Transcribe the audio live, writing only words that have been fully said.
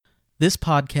This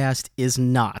podcast is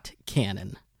not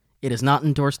canon. It is not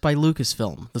endorsed by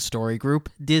Lucasfilm, the Story Group,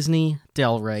 Disney,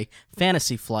 Del Rey,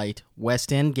 Fantasy Flight,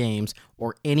 West End Games,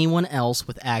 or anyone else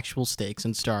with actual stakes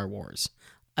in Star Wars.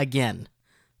 Again,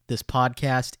 this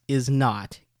podcast is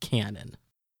not canon.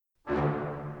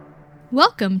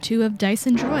 Welcome to Of Dice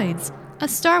and Droids, a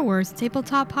Star Wars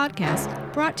tabletop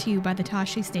podcast brought to you by the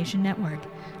Tashi Station Network.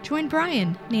 Join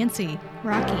Brian, Nancy,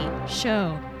 Rocky,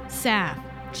 Sho, Saf,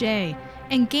 Jay,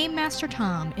 and Game Master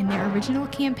Tom in their original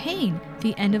campaign,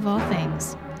 The End of All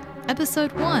Things.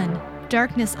 Episode 1,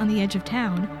 Darkness on the Edge of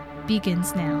Town,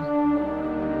 begins now.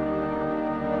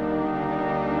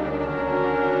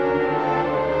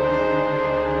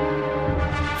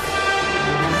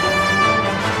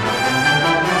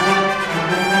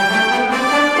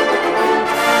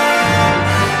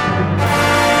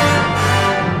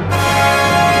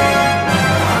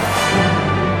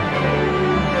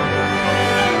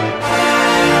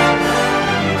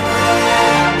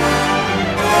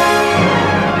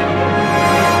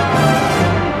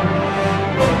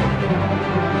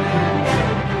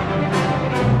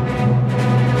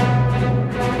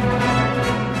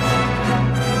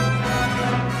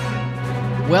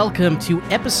 Welcome to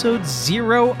episode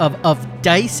 0 of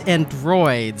Dice and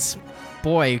Droids.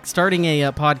 Boy, starting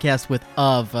a podcast with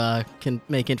can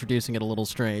make introducing it a little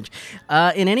strange.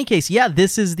 In any case, yeah,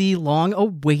 this is the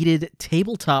long-awaited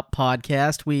tabletop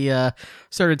podcast we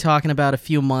started talking about a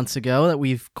few months ago that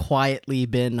we've quietly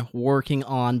been working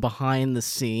on behind the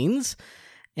scenes.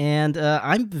 And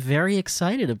I'm very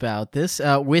excited about this.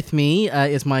 With me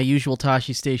is my usual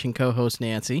Tashi Station co-host,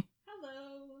 Nancy.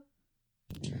 Hello.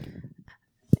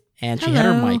 And she had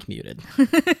her mic muted.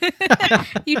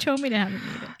 You told me to have it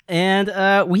muted.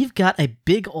 And we've got a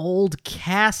big old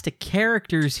cast of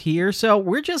characters here, so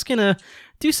we're just going to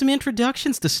do some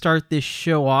introductions to start this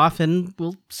show off, and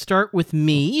we'll start with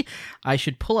me. I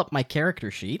should pull up my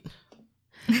character sheet.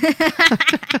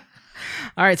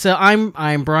 All right, so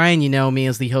I'm Brian. You know me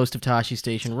as the host of Tashi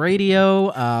Station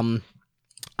Radio.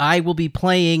 I will be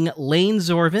playing Lane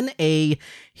Zorvin, a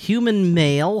human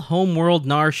male, homeworld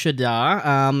Nar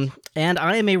Shaddaa, and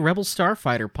I am a Rebel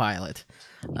Starfighter pilot.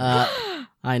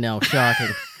 I know, shocking.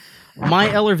 My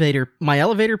elevator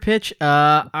pitch,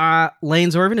 Lane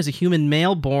Zorvin is a human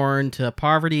male born to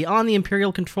poverty on the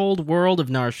Imperial-controlled world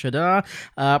of Nar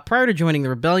Shaddaa. Prior to joining the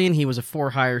Rebellion, he was a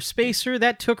for-hire spacer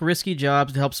that took risky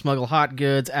jobs to help smuggle hot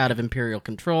goods out of Imperial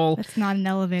control. That's not an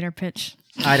elevator pitch.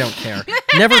 I don't care.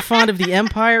 Never fond of the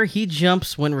Empire, he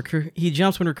jumps when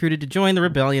recruited to join the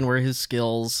Rebellion, where his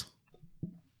skills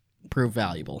prove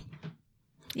valuable.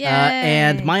 Yay!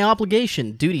 And my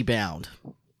obligation, duty bound.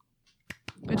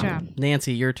 Good job.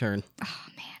 Nancy, your turn. Oh,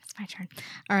 man, it's my turn.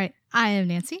 All right. I am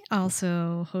Nancy,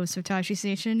 also host of Tashi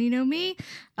Station. You know me.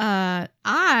 I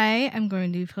am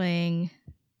going to be playing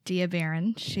Dia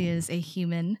Baron. She is a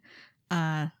human.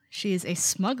 She is a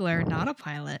smuggler, not a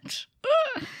pilot.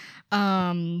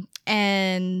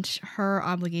 And her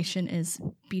obligation is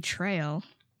betrayal,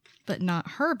 but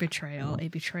not her betrayal, a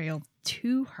betrayal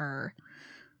to her.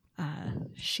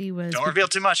 Don't reveal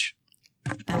too much.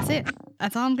 That's it.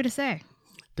 That's all I'm going to say.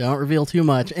 Don't reveal too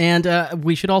much. And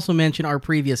we should also mention our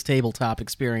previous tabletop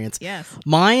experience. Yes.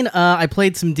 Mine, I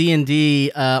played some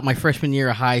D&D my freshman year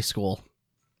of high school.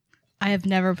 I have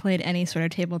never played any sort of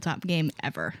tabletop game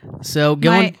ever. So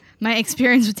my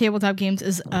experience with tabletop games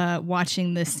is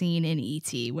watching the scene in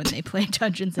E.T. when they play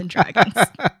Dungeons and Dragons.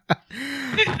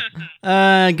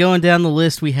 Going down the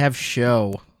list, we have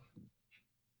Sho.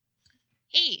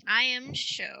 Hey, I am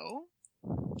Sho.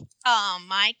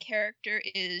 My character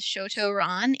is Shoto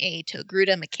Ran, a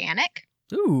Togruta mechanic.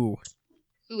 Ooh.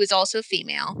 Who is also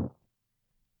female.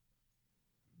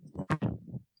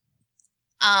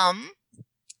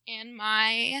 And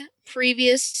my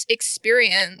previous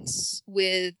experience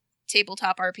with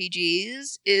tabletop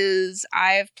RPGs is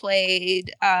I've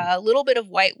played a little bit of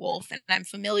White Wolf, and I'm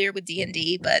familiar with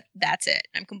D&D, but that's it.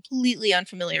 I'm completely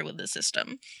unfamiliar with the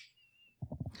system.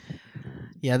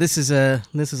 Yeah, this is a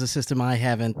system I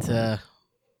haven't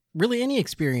really any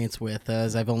experience with,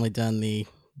 as I've only done the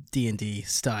D&D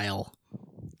style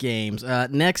games.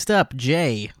 Next up,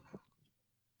 Jay.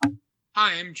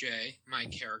 Hi, I'm Jay. My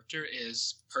character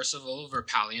is Percival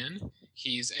Verpalion.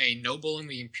 He's a noble in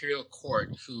the Imperial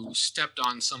Court who stepped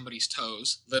on somebody's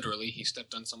toes. Literally, he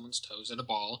stepped on someone's toes at a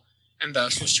ball, and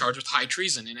thus was charged with high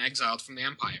treason and exiled from the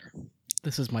Empire.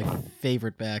 This is my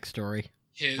favorite backstory.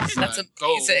 His That's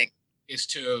goal amazing. is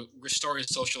to restore his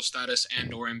social status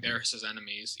and or embarrass his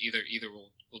enemies. Either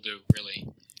will do,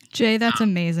 really. Jay, that's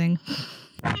amazing.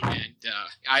 And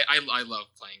I love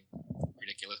playing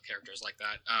ridiculous characters like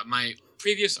that. My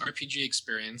previous RPG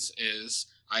experience is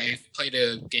I've played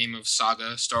a game of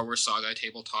Saga, Star Wars Saga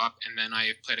tabletop, and then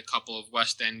I've played a couple of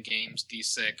West End games,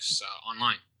 D6,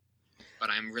 online. But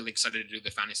I'm really excited to do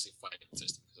the Fantasy Flight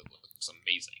system because it looks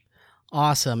amazing.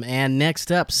 Awesome. And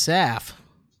next up, Saf.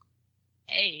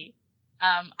 Hey,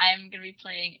 I'm going to be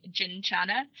playing Jin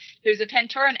Chana, who's a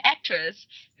Pantoran actress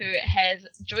who has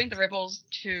joined the Rebels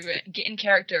to get in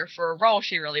character for a role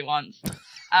she really wants.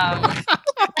 I love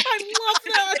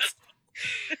that.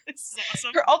 This is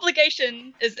awesome. Her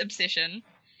obligation is obsession,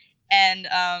 and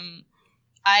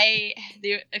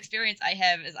the experience I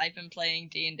have is I've been playing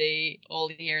D&D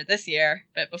all year this year,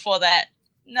 but before that,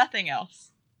 nothing else.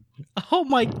 Oh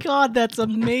my god, that's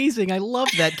amazing. I love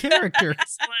that character.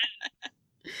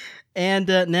 Excellent. And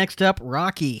next up,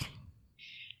 Rocky.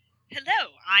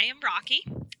 Hello, I am Rocky.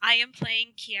 I am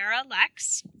playing Kiara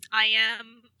Lex. I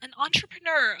am an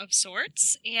entrepreneur of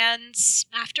sorts, and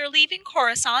after leaving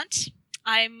Coruscant,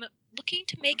 I'm looking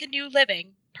to make a new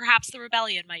living. Perhaps the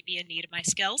rebellion might be in need of my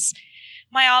skills.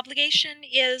 My obligation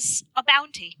is a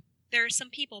bounty. There are some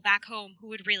people back home who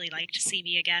would really like to see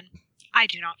me again. I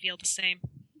do not feel the same.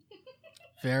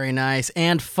 Very nice.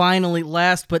 And finally,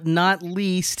 last but not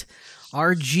least,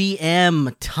 our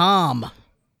GM, Tom.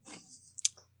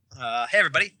 Hey,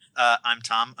 everybody. I'm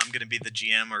Tom. I'm going to be the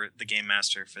GM or the game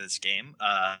master for this game.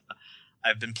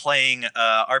 I've been playing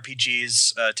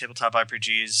RPGs, tabletop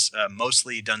RPGs,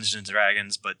 mostly Dungeons &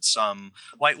 Dragons, but some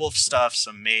White Wolf stuff,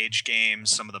 some Mage games,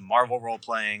 some of the Marvel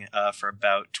role-playing for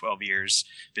about 12 years.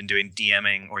 Been doing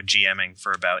DMing or GMing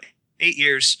for about 8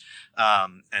 years,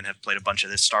 and have played a bunch of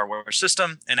this Star Wars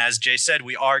system. And as Jay said,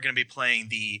 we are going to be playing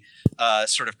the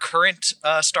sort of current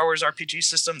Star Wars RPG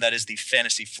system. That is the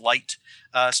Fantasy Flight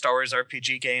Star Wars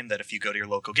RPG game that if you go to your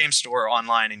local game store or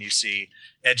online and you see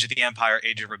Edge of the Empire,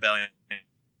 Age of Rebellion,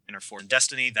 or Forgotten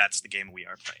Destiny, that's the game we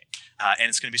are playing. And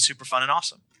it's going to be super fun and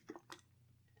awesome.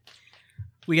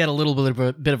 We got a little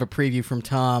bit of a preview from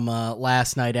Tom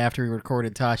last night after we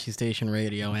recorded Tashi Station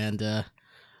Radio, and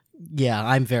yeah,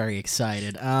 I'm very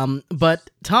excited. But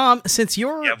Tom, since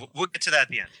you're we'll get to that at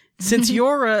the end. Since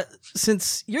you're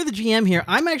the GM here,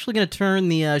 I'm actually going to turn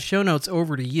the show notes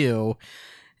over to you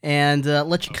and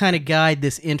let you kind of guide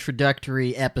this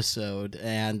introductory episode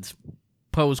and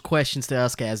pose questions to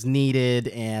us as needed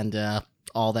and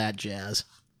all that jazz.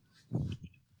 All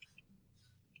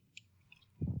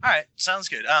right, sounds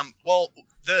good. Well,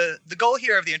 the goal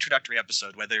here of the introductory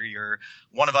episode, whether you're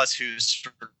one of us who's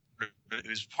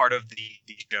part of the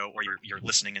show or you're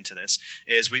listening into this,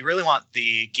 is we really want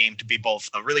the game to be both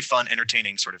a really fun,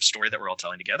 entertaining sort of story that we're all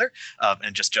telling together,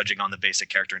 and just judging on the basic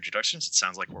character introductions, it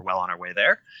sounds like we're well on our way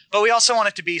there. But we also want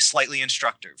it to be slightly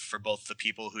instructive for both the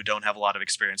people who don't have a lot of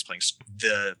experience playing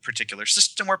the particular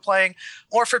system we're playing,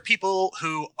 or for people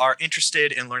who are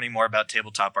interested in learning more about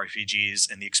tabletop RPGs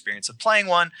and the experience of playing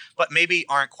one, but maybe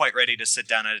aren't quite ready to sit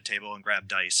down at a table and grab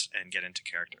dice and get into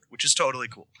character, which is totally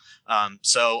cool.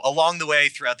 So along the way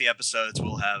throughout the episodes,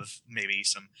 we'll have maybe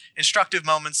some instructive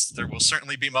moments. There will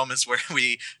certainly be moments where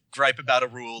we gripe about a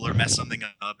rule or mess something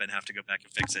up and have to go back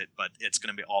and fix it, but it's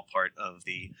going to be all part of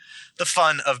the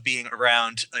fun of being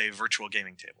around a virtual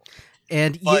gaming table.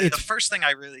 And the first thing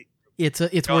I really...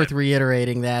 It's worth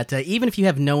reiterating that even if you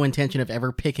have no intention of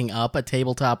ever picking up a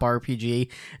tabletop RPG,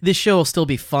 this show will still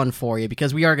be fun for you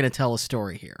because we are going to tell a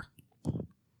story here.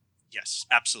 Yes,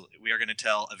 absolutely. We are going to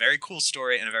tell a very cool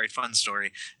story and a very fun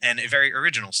story and a very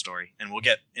original story, and we'll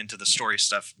get into the story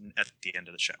stuff at the end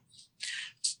of the show.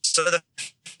 So the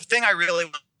thing I really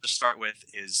want to start with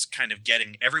is kind of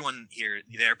getting everyone here,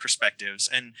 their perspectives,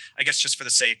 and I guess just for the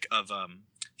sake of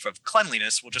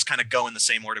cleanliness, we'll just kind of go in the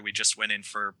same order we just went in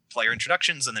for player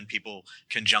introductions, and then people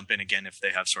can jump in again if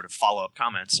they have sort of follow-up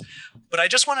comments. But I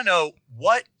just want to know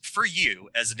what, for you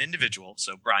as an individual,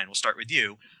 so Brian, we'll start with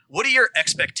you, what are your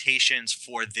expectations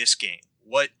for this game?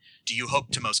 What do you hope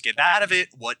to most get out of it?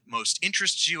 What most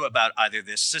interests you about either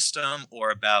this system or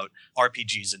about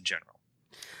RPGs in general?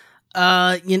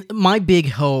 My big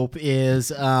hope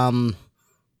is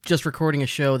just recording a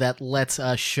show that lets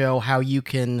us show how you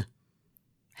can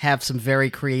have some very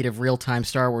creative real-time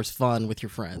Star Wars fun with your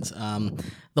friends.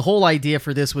 The whole idea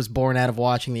for this was born out of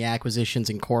watching the Acquisitions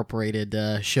Incorporated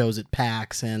shows at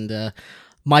PAX, and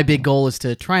my big goal is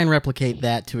to try and replicate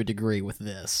that to a degree with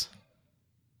this.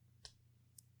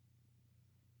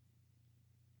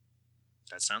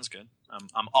 That sounds good.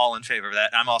 I'm all in favor of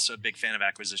that. I'm also a big fan of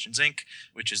Acquisitions Inc.,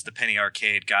 which is the Penny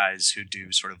Arcade guys who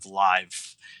do sort of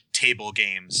live table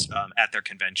games at their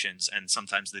conventions, and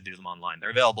sometimes they do them online. They're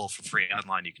available for free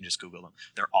online. You can just Google them.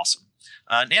 They're awesome.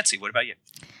 Nancy, what about you?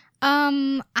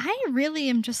 I really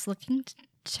am just looking to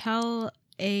tell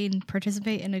and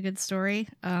participate in a good story.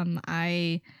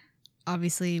 I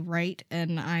obviously write,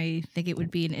 and I think it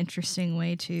would be an interesting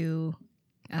way to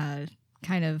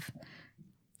kind of,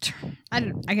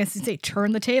 I guess you'd say,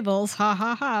 turn the tables, ha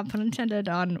ha ha, pun intended,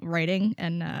 on writing.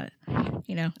 And,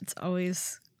 it's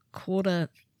always cool to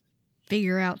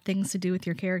figure out things to do with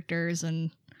your characters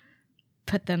and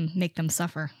make them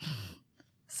suffer.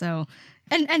 So,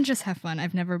 and just have fun.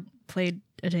 I've never played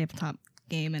a tabletop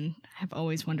game and have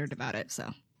always wondered about it,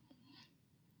 so.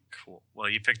 Cool. Well,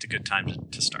 you picked a good time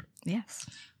to start. Yes.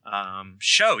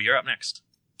 Show, you're up next.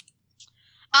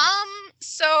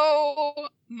 So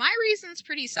my reason's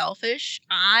pretty selfish.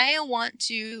 I want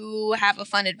to have a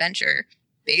fun adventure,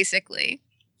 basically.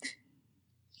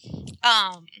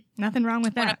 Nothing wrong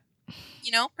with that.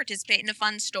 Participate in a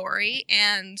fun story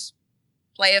and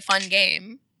play a fun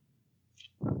game.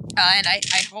 And I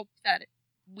hope that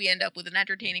we end up with an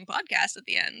entertaining podcast at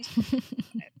the end.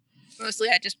 Mostly,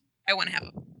 I want to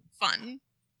have fun.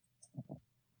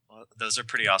 Well, those are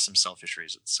pretty awesome selfish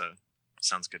reasons, so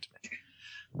sounds good to me.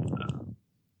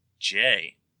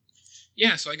 Jay.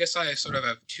 Yeah, so I guess I sort of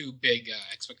have two big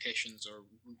expectations or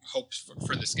hopes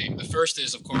for this game. The first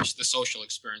is, of course, the social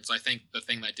experience. I think the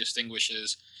thing that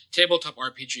distinguishes tabletop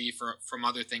RPG from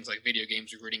other things like video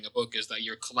games or reading a book is that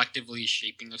you're collectively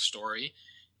shaping a story,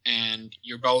 and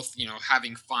you're both,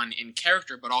 having fun in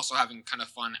character, but also having kind of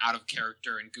fun out of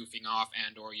character and goofing off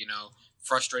or,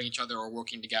 frustrating each other or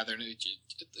working together. And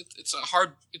it's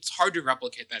hard to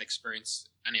replicate that experience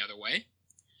any other way.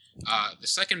 The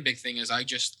second big thing is I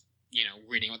just,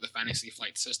 reading about the Fantasy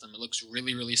Flight system, it looks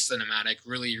really, really cinematic,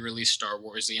 really, really Star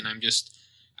Warsy, and I'm just,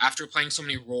 after playing so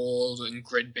many roles and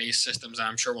grid-based systems, and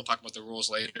I'm sure we'll talk about the rules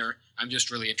later, I'm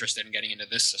just really interested in getting into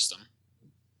this system.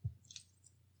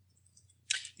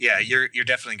 Yeah, you're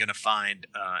definitely going to find,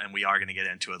 and we are going to get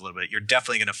into it a little bit, you're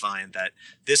definitely going to find that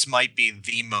this might be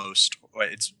the most,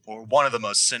 or one of the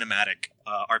most cinematic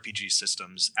RPG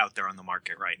systems out there on the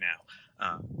market right now.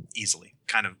 Easily,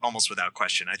 kind of almost without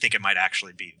question. I think it might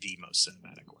actually be the most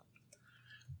cinematic one.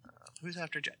 Who's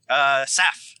after Jay?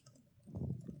 Saf.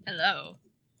 Hello.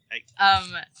 Hey. I'm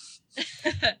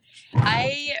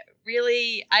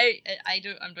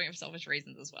doing it for selfish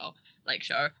reasons as well.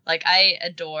 I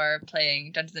adore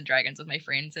playing Dungeons and Dragons with my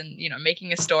friends and,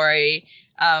 making a story,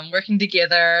 working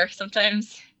together,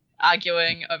 sometimes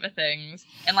arguing over things,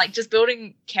 and just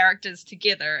building characters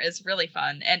together is really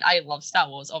fun. And I love Star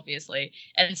Wars, obviously,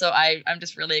 and so I'm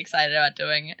just really excited about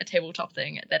doing a tabletop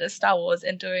thing that is Star Wars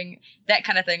and doing that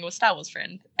kind of thing with Star Wars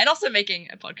friends, and also making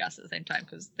a podcast at the same time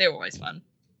because they're always fun.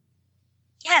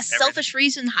 Yes, selfish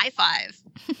reason, high five.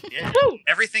 Yeah,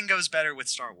 everything goes better with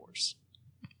Star Wars.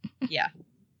 Yeah.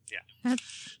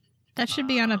 That should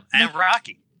be on a... And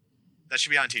Rocky. That should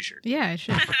be on a t-shirt. Yeah, it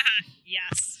should.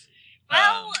 Yes.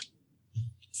 Well,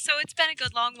 so it's been a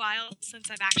good long while since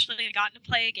I've actually gotten to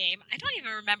play a game. I don't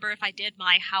even remember if I did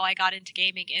my How I Got Into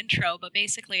Gaming intro, but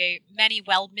basically many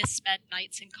well-misspent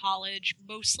nights in college,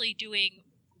 mostly doing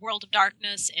World of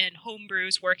Darkness and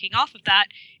homebrews, working off of that.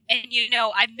 And,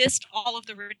 I missed all of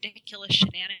the ridiculous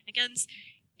shenanigans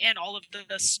and all of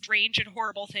the strange and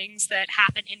horrible things that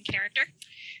happen in character.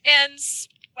 And,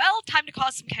 well, time to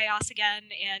cause some chaos again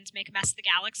and make a mess of the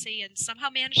galaxy and somehow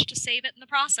manage to save it in the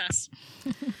process.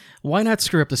 Why not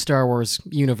screw up the Star Wars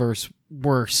universe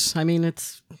worse? I mean,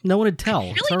 no one would tell.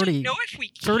 I really don't know if we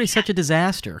can. It's already such a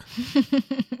disaster.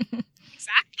 Exactly.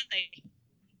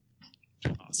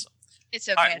 Awesome. It's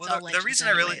okay. All right, it's well, all the reason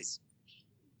I really... anyways.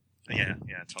 Yeah,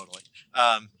 totally.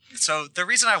 So the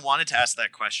reason I wanted to ask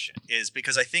that question is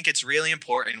because I think it's really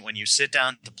important when you sit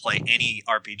down to play any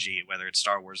RPG, whether it's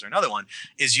Star Wars or another one,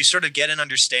 is you sort of get an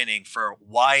understanding for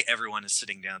why everyone is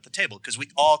sitting down at the table, because we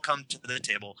all come to the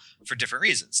table for different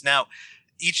reasons. Now,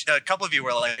 a couple of you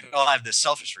were like, "Oh, I have this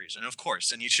selfish reason," of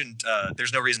course, and you shouldn't.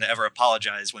 There's no reason to ever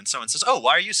apologize when someone says, "Oh,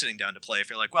 why are you sitting down to play?" If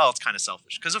you're like, "Well, it's kind of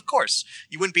selfish," because of course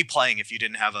you wouldn't be playing if you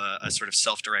didn't have a sort of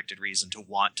self-directed reason to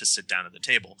want to sit down at the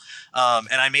table.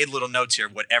 And I made little notes here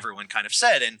of what everyone kind of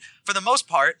said, and for the most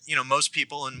part, most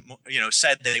people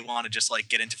said they want to just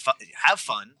get into fun, have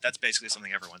fun. That's basically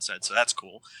something everyone said, so that's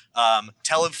cool.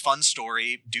 Tell a fun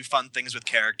story, do fun things with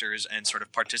characters, and sort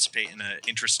of participate in an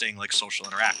interesting social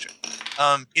interaction.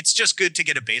 It's just good to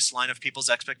get a baseline of people's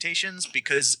expectations,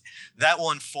 because that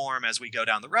will inform as we go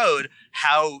down the road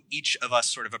how each of us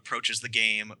sort of approaches the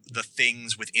game, the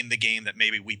things within the game that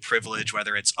maybe we privilege,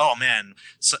 whether it's, oh man,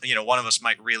 one of us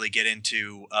might really get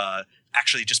into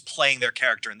actually just playing their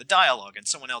character in the dialogue, and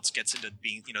someone else gets into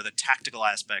being, the tactical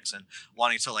aspects and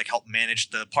wanting to like help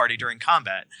manage the party during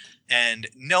combat. And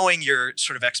knowing your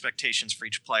sort of expectations for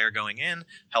each player going in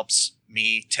helps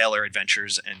me tailor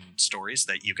adventures and stories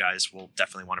that you guys will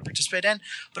definitely want to participate in,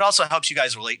 but also helps you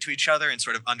guys relate to each other and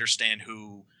sort of understand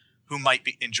who might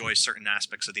enjoy certain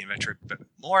aspects of the adventure a bit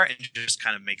more, and just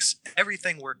kind of makes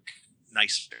everything work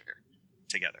nicer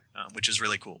together, which is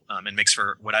really cool, and makes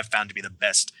for what I've found to be the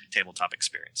best tabletop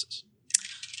experiences.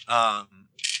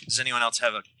 Does anyone else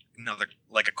have another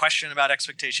a question about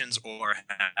expectations, or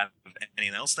have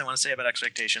anything else they want to say about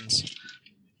expectations?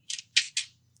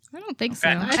 I don't think so.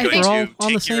 Okay. I I think think we're all you on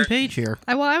the take same your- page here.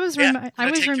 I was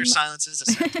take your silences a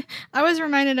second. I was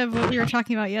reminded of what we were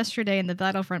talking about yesterday in the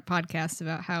Battlefront podcast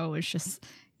about how it was just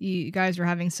you guys were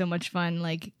having so much fun,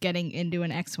 like getting into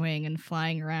an X-wing and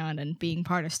flying around and being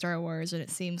part of Star Wars, and it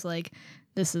seems like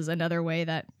this is another way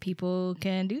that people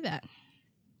can do that.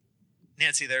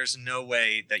 Nancy, there's no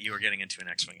way that you are getting into an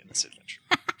X-wing in this adventure.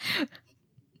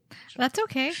 That's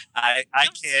okay. I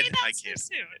Don't say kid. that I so kid.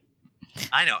 soon.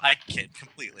 I know. I kid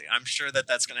completely. I'm sure that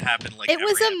that's going to happen. Like It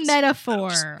was every a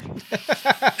episode.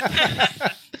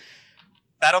 metaphor.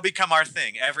 That'll become our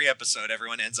thing. Every episode,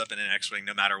 everyone ends up in an X-wing,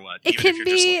 no matter what. It even if can you're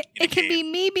be just, like, in a it can be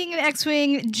cave. me being an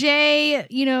X-wing, Jay,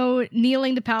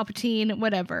 kneeling to Palpatine,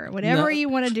 whatever No. you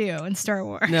want to do in Star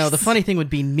Wars. No, the funny thing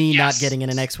would be me not Yes. getting in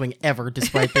an X-wing ever,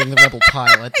 despite being the rebel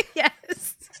pilot.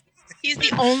 Yes, He's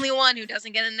the only one who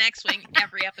doesn't get an X-wing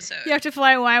every episode. you have to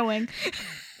fly a Y-wing.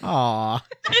 Aw.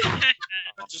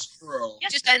 Just throw.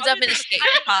 Yes, Just ends up in other escape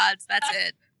than- pods. That's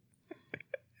it.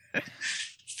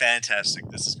 Fantastic.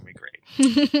 This is going to be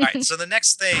great. All right. So the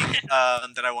next thing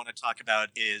that I want to talk about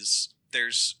is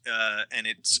there's and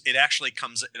it actually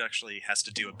has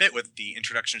to do a bit with the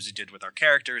introductions we did with our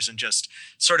characters, and just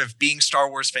sort of being Star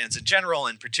Wars fans in general,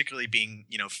 and particularly being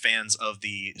fans of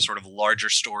the sort of larger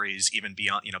stories, even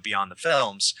beyond the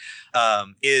films,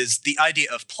 is the idea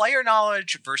of player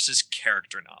knowledge versus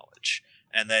character knowledge,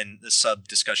 and then the sub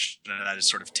discussion of that is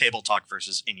sort of table talk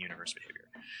versus in-universe behavior.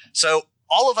 So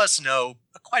all of us know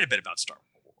quite a bit about Star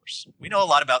Wars. We know a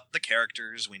lot about the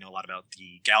characters. We know a lot about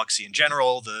the galaxy in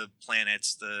general, the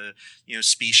planets, the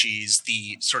species,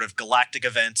 the sort of galactic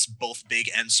events, both big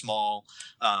and small.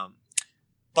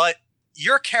 But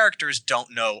your characters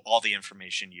don't know all the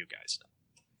information you guys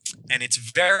know. And it's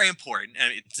very important,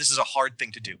 and this is a hard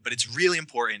thing to do, but it's really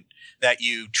important that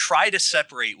you try to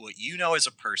separate what you know as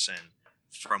a person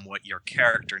from what your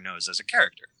character knows as a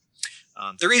character.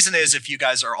 The reason is, if you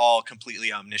guys are all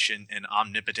completely omniscient and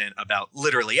omnipotent about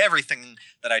literally everything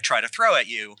that I try to throw at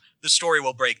you, the story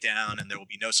will break down and there will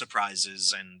be no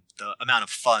surprises, and the amount of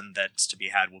fun that's to be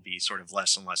had will be sort of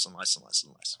less and less and less and less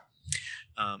and less.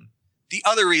 The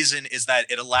other reason is that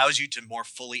it allows you to more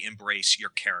fully embrace your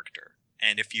character.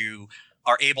 And if you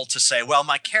are able to say, well,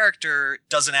 my character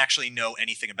doesn't actually know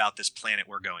anything about this planet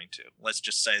we're going to. Let's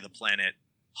just say the planet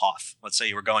Hoth. Let's say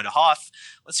you were going to Hoth.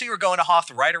 Let's say you were going to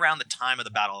Hoth right around the time of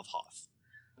the Battle of Hoth.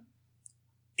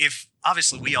 If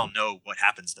obviously we all know what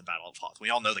happens in the Battle of Hoth. We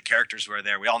all know the characters who are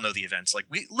there. We all know the events. Like,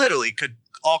 we literally could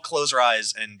all close our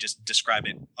eyes and just describe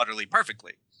it utterly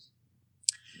perfectly.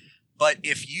 But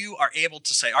if you are able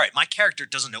to say, all right, my character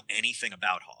doesn't know anything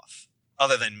about Hoth,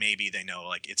 other than maybe they know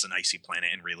like it's an icy planet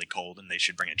and really cold and they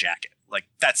should bring a jacket. Like,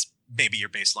 that's maybe your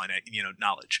baseline,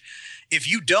 knowledge. If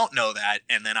you don't know that,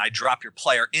 and then I drop your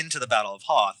player into the Battle of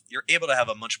Hoth, you're able to have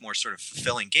a much more sort of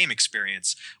fulfilling game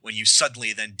experience when you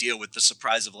suddenly then deal with the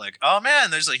surprise of like, oh man,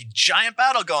 there's a giant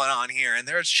battle going on here, and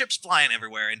there's ships flying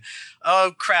everywhere, and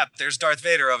oh crap, there's Darth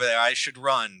Vader over there. I should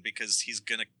run because he's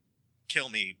gonna kill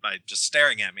me by just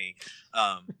staring at me.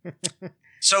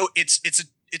 So it's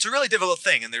a really difficult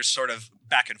thing, and there's sort of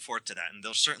back and forth to that, and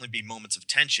there'll certainly be moments of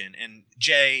tension. And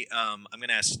Jay, I'm going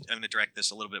to direct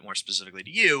this a little bit more specifically to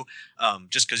you,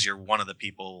 just because you're one of the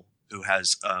people who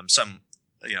has a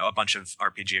bunch of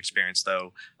RPG experience,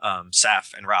 though.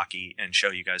 Saf and Rocky and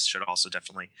Show, you guys should also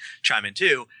definitely chime in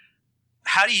too.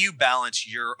 How do you balance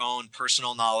your own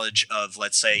personal knowledge of,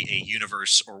 let's say, a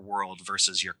universe or world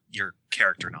versus your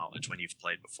character knowledge when you've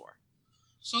played before?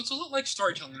 So it's a lot like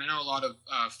storytelling. I know a lot of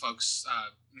folks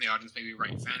in the audience maybe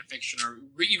write fan fiction or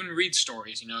even read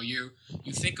stories. You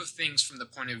think of things from the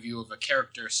point of view of a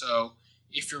character. So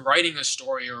if you're writing a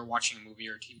story or watching a movie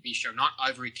or a TV show, not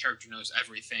every character knows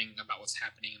everything about what's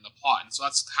happening in the plot. And so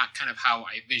that's kind of how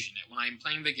I vision it. When I'm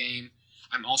playing the game,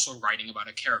 I'm also writing about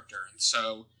a character. And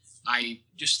so I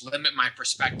just limit my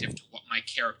perspective to what my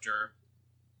character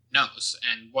knows,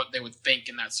 and what they would think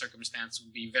in that circumstance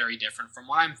would be very different from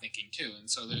what I'm thinking too. And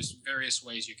so there's various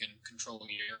ways you can control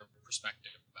your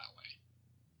perspective that way.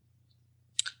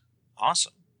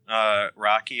 Awesome.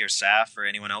 Rocky or Saf or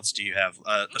anyone else? Do you have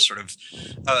a sort of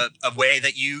a way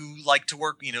that you like to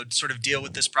work, sort of deal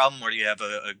with this problem, or do you have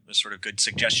a sort of good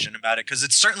suggestion about it? Because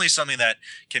it's certainly something that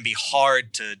can be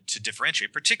hard to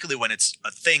differentiate, particularly when it's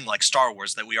a thing like Star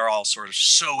Wars that we are all sort of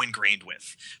so ingrained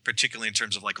with, particularly in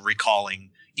terms of like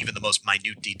recalling even the most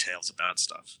minute details about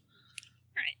stuff.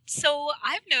 Right. So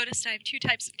I've noticed I have two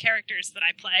types of characters that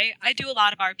I play. I do a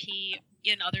lot of RP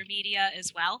in other media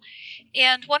as well.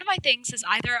 And one of my things is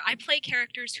either I play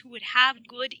characters who would have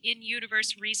good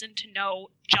in-universe reason to know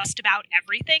just about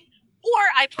everything,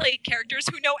 or I play characters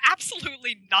who know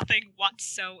absolutely nothing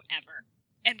whatsoever.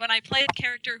 And when I play a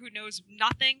character who knows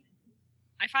nothing,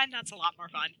 I find that's a lot more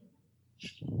fun.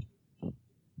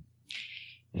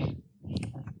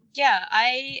 Yeah,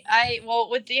 well,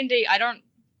 with D&D,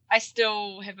 I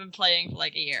still have been playing for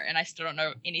like a year, and I still don't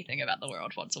know anything about the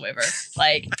world whatsoever.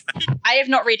 Like, I have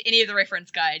not read any of the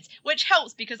reference guides, which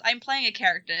helps because I'm playing a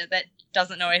character that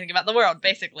doesn't know anything about the world,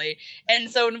 basically. And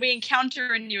so when we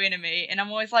encounter a new enemy, and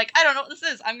I'm always like, I don't know what this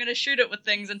is, I'm going to shoot it with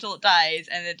things until it dies,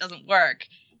 and it doesn't work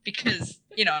because,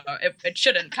 it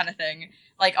shouldn't, kind of thing.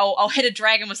 Like, I'll hit a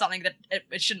dragon with something that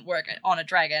it shouldn't work on a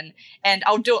dragon, and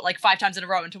I'll do it like 5 times in a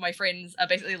row until my friends are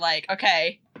basically like,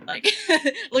 okay, like,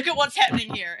 look at what's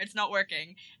happening here. It's not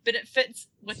working. But it fits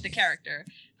with the character.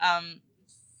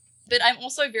 But I'm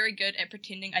also very good at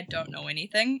pretending I don't know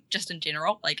anything, just in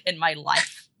general, like in my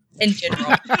life in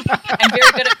general. I'm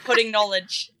very good at putting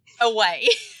knowledge away.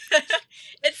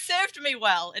 It served me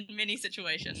well in many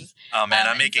situations. Oh man,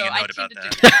 I'm making a note about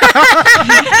that.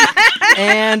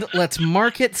 And let's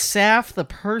mark it, Saf, the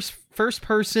first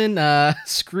person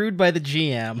screwed by the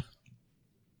GM.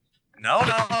 No.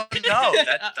 That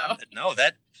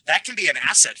can be an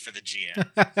asset for the GM.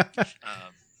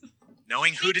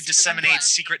 Knowing who to disseminate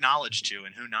secret knowledge to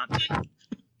and who not to.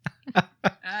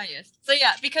 Yes. So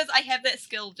yeah, because I have that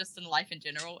skill just in life in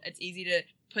general, it's easy to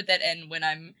put that in when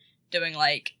I'm doing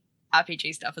like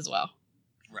RPG stuff as well.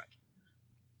 Right.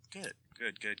 Good.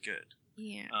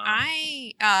 Yeah.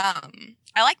 I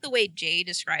like the way Jay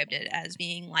described it as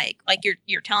being like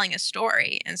you're telling a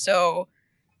story. And so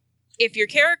if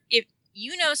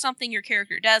you know something your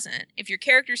character doesn't, if your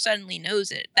character suddenly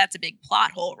knows it, that's a big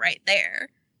plot hole right there.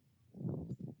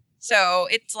 So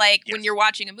it's like when you're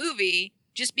watching a movie,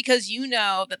 just because you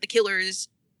know that the killer is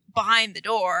behind the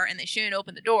door and they shouldn't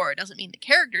open the door, it doesn't mean the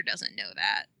character doesn't know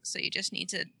that. So you just need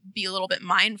to be a little bit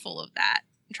mindful of that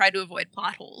and try to avoid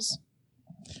plot holes.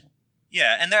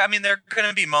 Yeah, and there are going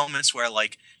to be moments where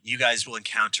like you guys will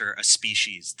encounter a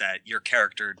species that your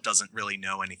character doesn't really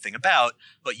know anything about,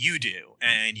 but you do,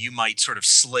 and you might sort of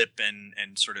slip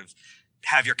and sort of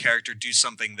have your character do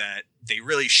something that they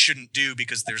really shouldn't do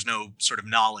because there's no sort of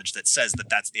knowledge that says that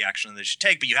that's the action that they should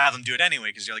take, but you have them do it anyway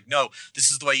because you're like, no, this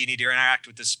is the way you need to interact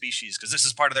with this species because this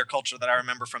is part of their culture that I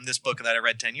remember from this book that I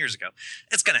read 10 years ago.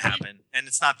 It's going to happen, and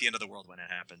it's not the end of the world when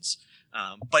it happens.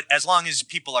 But as long as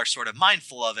people are sort of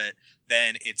mindful of it,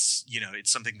 then it's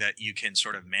something that you can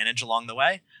sort of manage along the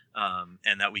way,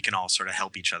 and that we can all sort of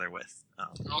help each other with.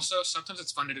 Also, sometimes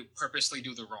it's fun to purposely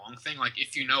do the wrong thing. Like,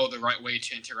 if you know the right way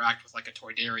to interact with, like, a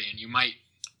Toydarian, you might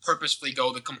purposefully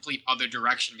go the complete other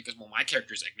direction because, well, my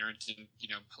character's ignorant and,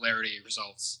 hilarity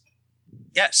results.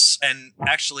 Yes, and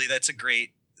actually that's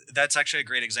actually a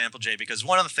great example, Jay, because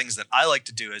one of the things that I like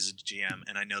to do as a GM,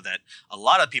 and I know that a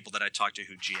lot of people that I talk to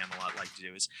who GM a lot like to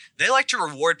do, is they like to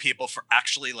reward people for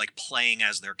actually, like, playing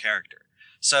as their character.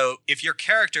 So if your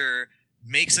character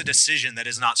makes a decision that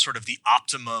is not sort of the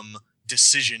optimum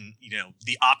decision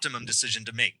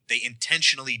to make. They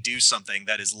intentionally do something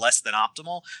that is less than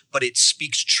optimal, but it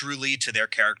speaks truly to their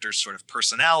character's sort of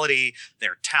personality,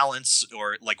 their talents,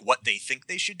 or like what they think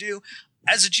they should do.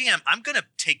 As a GM, I'm going to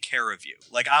take care of you.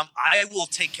 Like I will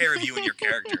take care of you and your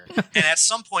character. And at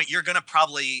some point you're going to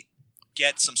probably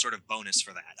get some sort of bonus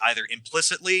for that, either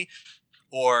implicitly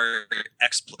or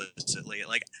explicitly.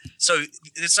 Like, so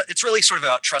it's really sort of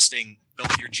about trusting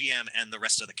both your GM and the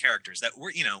rest of the characters that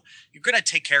you're going to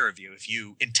take care of you if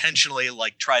you intentionally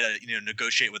like try to,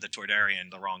 negotiate with a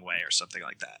Toydarian the wrong way or something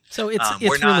like that. So it's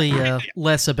really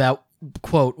less about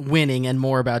quote winning and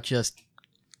more about just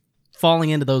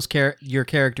falling into those your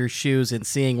character's shoes and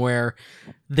seeing where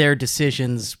their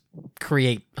decisions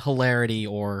create hilarity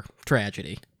or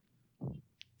tragedy.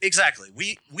 Exactly.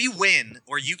 We win,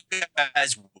 or you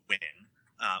guys win.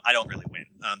 I don't really win.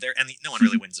 No one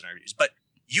really wins in our reviews. But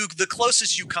the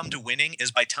closest you come to winning is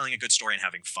by telling a good story and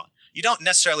having fun. You don't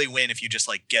necessarily win if you just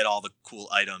like get all the cool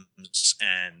items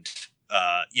and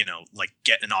like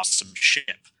get an awesome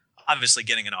ship. Obviously,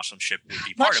 getting an awesome ship would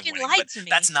be part Munchkin of winning, lied but to me.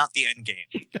 That's not the end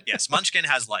game. Yes, Munchkin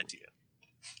has lied to you.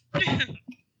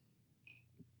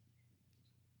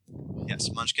 Yes,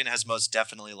 Munchkin has most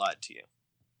definitely lied to you.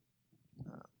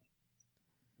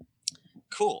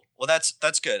 Cool. Well,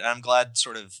 that's good. I'm glad.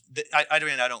 Sort of. I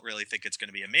don't really think it's going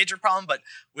to be a major problem, but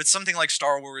with something like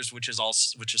Star Wars, which is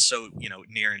so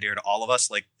near and dear to all of us,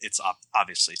 like it's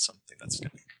obviously something that's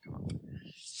going to come up.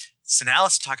 So now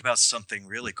let's talk about something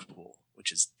really cool,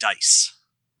 which is dice.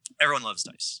 Everyone loves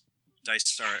dice.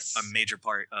 Dice are a major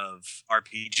part of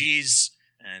RPGs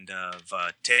and of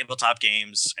tabletop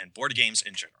games and board games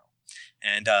in general.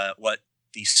 And what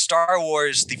the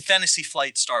Fantasy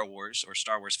Flight Star Wars, or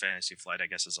Star Wars Fantasy Flight, I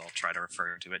guess is I'll try to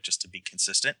refer to it just to be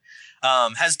consistent,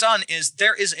 has done is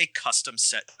there is a custom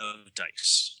set of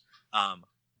dice.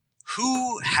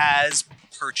 Who has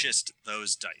purchased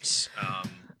those dice?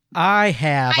 I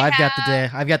have. I've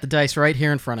got the dice right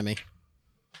here in front of me.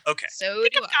 Okay. So I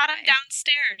think do I've got them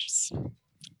downstairs.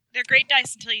 They're great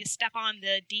dice until you step on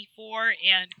the D4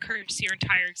 and curse your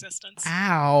entire existence.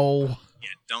 Ow. Yeah,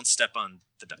 don't step on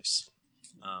the dice.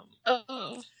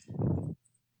 Oh.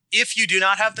 If you do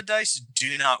not have the dice,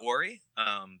 do not worry,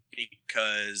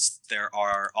 because there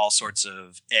are all sorts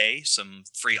of some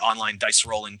free online dice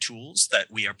rolling tools that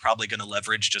we are probably going to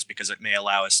leverage, just because it may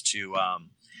allow us to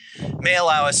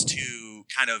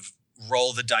kind of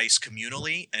roll the dice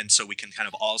communally, and so we can kind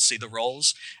of all see the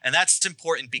rolls. And that's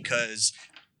important because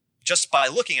just by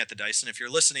looking at the dice, and if you're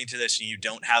listening to this and you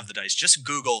don't have the dice, just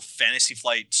Google Fantasy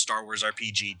Flight Star Wars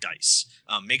RPG dice.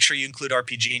 Make sure you include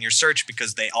RPG in your search,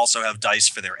 because they also have dice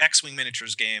for their X-Wing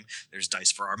miniatures game. There's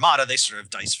dice for Armada. They sort of have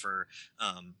dice for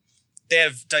they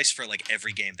have dice for like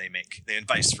every game they make. They have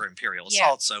dice for Imperial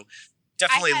Assault. So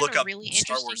definitely look up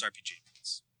Star Wars RPG.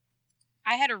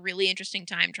 I had a really interesting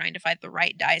time trying to find the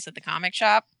right dice at the comic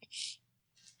shop.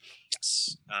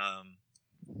 Yes.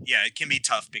 Yeah, it can be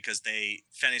tough because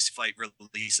Fantasy Flight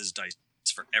releases dice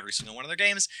for every single one of their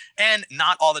games, and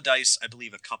not all the dice, I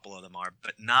believe a couple of them are,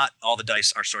 but not all the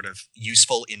dice are sort of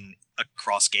useful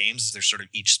across games. They're sort of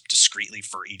each discreetly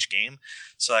for each game,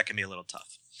 so that can be a little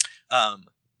tough.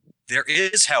 There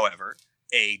is, however,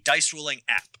 a dice rolling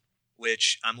app,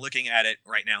 which I'm looking at it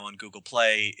right now on Google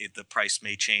Play. The price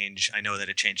may change. I know that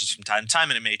it changes from time to time,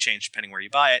 and it may change depending where you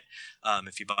buy it.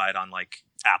 If you buy it on like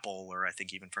Apple, or I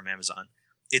think even from Amazon.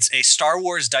 It's a Star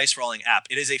Wars dice rolling app.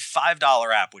 It is a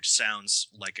 $5 app, which sounds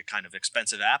like a kind of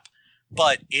expensive app,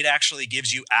 but it actually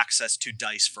gives you access to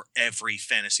dice for every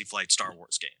Fantasy Flight Star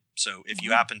Wars game. So if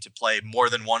you happen to play more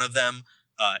than one of them,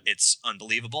 it's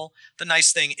unbelievable. The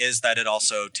nice thing is that it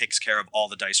also takes care of all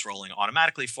the dice rolling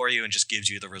automatically for you and just gives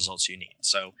you the results you need.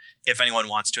 So if anyone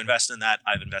wants to invest in that,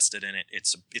 I've invested in it.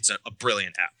 It's a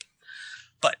brilliant app.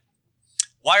 But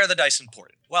why are the dice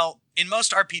important? Well, in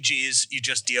most RPGs, you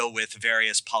just deal with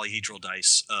various polyhedral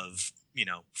dice of,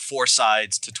 4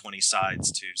 sides to 20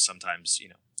 sides to sometimes,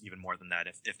 even more than that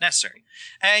if necessary.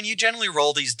 And you generally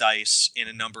roll these dice in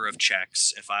a number of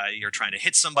checks. If you're trying to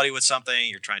hit somebody with something,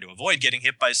 you're trying to avoid getting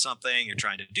hit by something, you're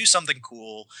trying to do something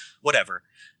cool, whatever.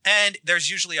 And there's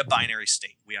usually a binary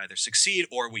state. We either succeed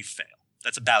or we fail.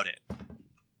 That's about it.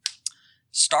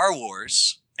 Star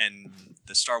Wars and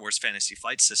the Star Wars Fantasy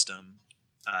Flight system,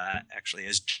 actually,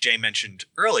 as Jay mentioned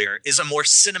earlier, is a more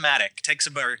cinematic, takes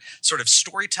a more sort of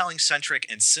storytelling-centric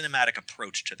and cinematic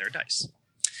approach to their dice.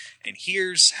 And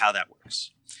here's how that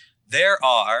works. There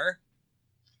are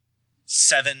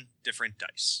 7 different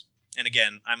dice. And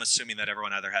again, I'm assuming that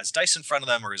everyone either has dice in front of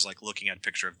them or is like looking at a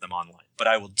picture of them online. But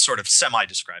I will sort of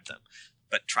semi-describe them,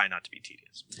 but try not to be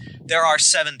tedious. There are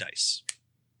 7 dice.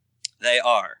 They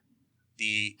are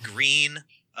the green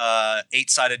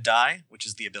 8-sided die, which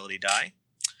is the ability die.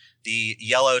 The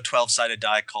yellow 12-sided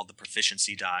die called the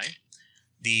proficiency die.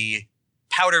 The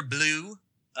powder blue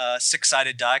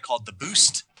 6-sided die called the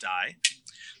boost die.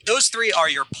 Those 3 are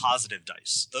your positive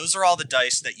dice. Those are all the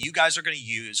dice that you guys are going to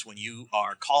use when you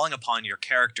are calling upon your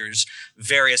character's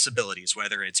various abilities,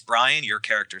 whether it's Brian, your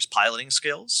character's piloting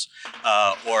skills,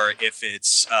 or if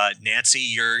it's Nancy,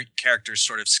 your character's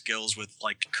sort of skills with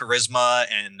like charisma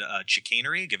and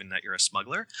chicanery, given that you're a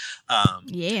smuggler.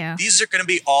 Yeah. These are going to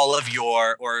be all of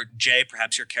or Jay,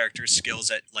 perhaps your character's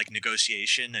skills at like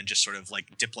negotiation and just sort of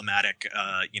like diplomatic,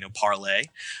 parlay.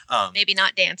 Maybe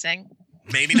not dancing.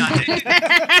 Maybe not.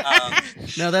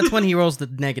 No, that's when he rolls the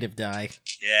negative die.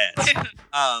 Yes.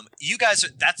 You guys,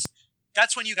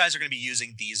 that's when you guys are going to be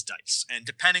using these dice. And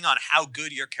depending on how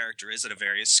good your character is at a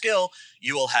various skill,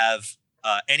 you will have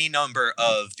any number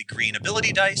of the green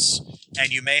ability dice,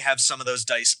 and you may have some of those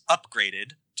dice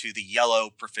upgraded to the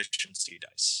yellow proficiency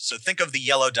dice. So think of the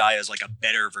yellow die as like a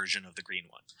better version of the green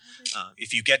one.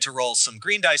 If you get to roll some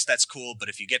green dice, that's cool. But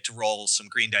if you get to roll some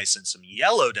green dice and some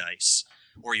yellow dice,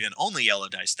 or even only yellow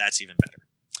dice, that's even better.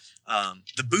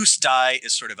 The boost die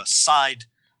is sort of a side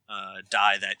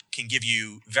die that can give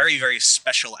you very, very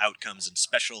special outcomes and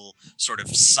special sort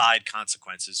of side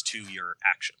consequences to your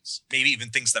actions. Maybe even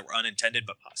things that were unintended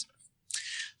but positive.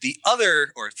 The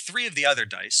other, or three of the other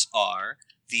dice are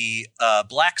the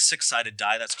black 6-sided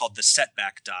die, that's called the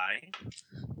setback die.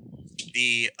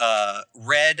 The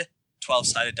red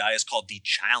 12-sided die is called the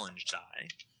challenge die.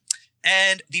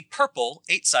 And the purple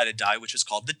 8-sided die, which is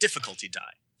called the difficulty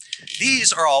die.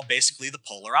 These are all basically the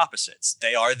polar opposites.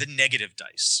 They are the negative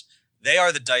dice. They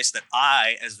are the dice that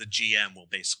I, as the GM, will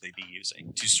basically be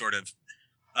using to sort of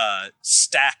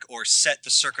stack or set the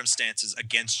circumstances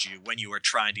against you when you are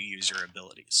trying to use your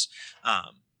abilities.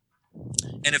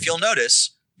 And if you'll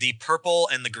notice, the purple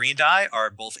and the green die are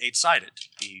both 8-sided.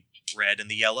 The red and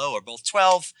the yellow are both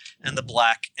 12, and the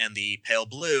black and the pale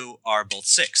blue are both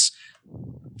 6.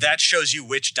 That shows you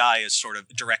which die is sort of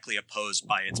directly opposed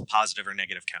by its positive or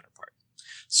negative counterpart.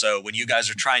 So when you guys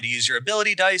are trying to use your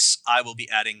ability dice, I will be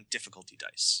adding difficulty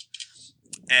dice.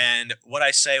 And what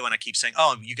I say when I keep saying,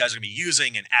 oh, you guys are going to be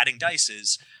using and adding dice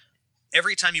is,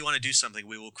 every time you want to do something,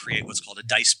 we will create what's called a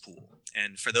dice pool.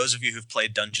 And for those of you who've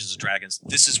played Dungeons & Dragons,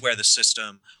 this is where the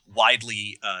system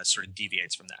widely sort of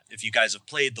deviates from that. If you guys have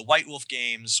played the White Wolf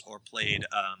games or played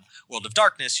World of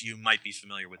Darkness, you might be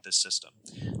familiar with this system.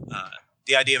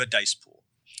 The idea of a dice pool.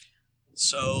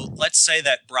 So let's say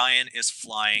that Brian is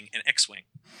flying an X-Wing.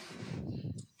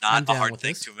 Not a hard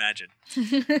thing to imagine.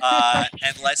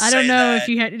 And let's I don't know if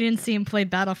you didn't see him play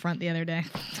Battlefront the other day.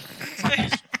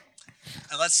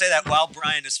 And let's say that while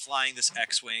Brian is flying this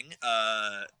X-Wing,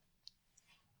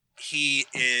 he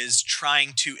is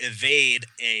trying to evade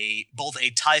both a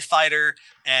TIE fighter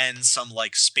and some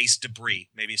like space debris,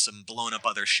 maybe some blown up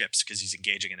other ships because he's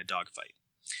engaging in a dogfight.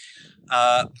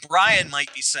 Brian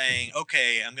might be saying,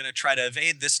 okay, I'm going to try to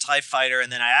evade this TIE fighter,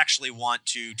 and then I actually want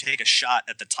to take a shot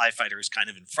at the TIE fighter who's kind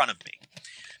of in front of me.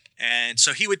 And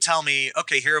so he would tell me,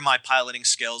 okay, here are my piloting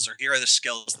skills, or here are the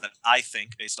skills that I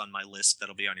think, based on my list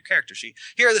that'll be on your character sheet,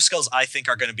 here are the skills I think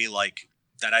are going to be like,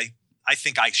 that I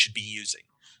think I should be using.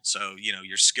 So, you know,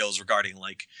 your skills regarding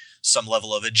like some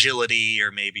level of agility or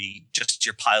maybe just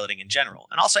your piloting in general.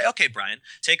 And I'll say, okay, Brian,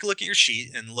 take a look at your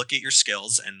sheet and look at your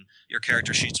skills, and your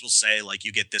character sheets will say like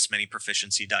you get this many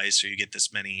proficiency dice or you get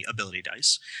this many ability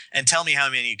dice, and tell me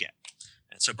how many you get.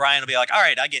 And so Brian will be like, all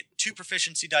right, I get 2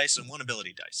 proficiency dice and 1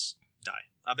 ability die.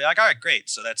 I'll be like, all right, great.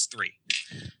 So that's 3.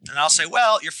 And I'll say,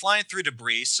 well, you're flying through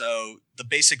debris, so the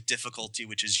basic difficulty,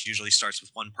 which is usually starts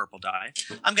with 1 purple die,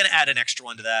 I'm going to add an extra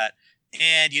 1 to that.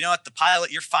 And you know what? The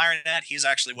pilot you're firing at, he's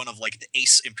actually one of like the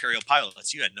ace Imperial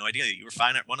pilots. You had no idea that you were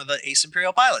firing at one of the ace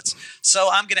Imperial pilots. So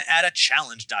I'm going to add a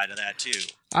challenge die to that too.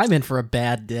 I'm in for a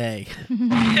bad day.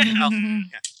 Yeah.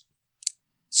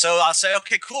 So I'll say,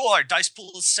 okay, cool. Our dice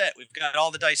pool is set. We've got all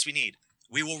the dice we need.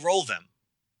 We will roll them.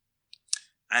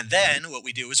 And then what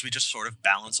we do is we just sort of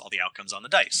balance all the outcomes on the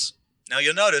dice. Now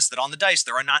you'll notice that on the dice,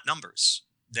 there are not numbers.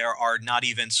 There are not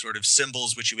even sort of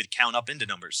symbols which you would count up into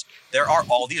numbers. There are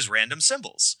all these random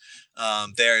symbols.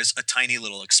 There's a tiny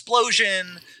little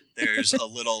explosion. There's a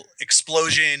little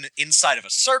explosion inside of a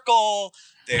circle.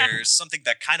 There's something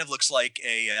that kind of looks like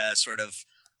a sort of,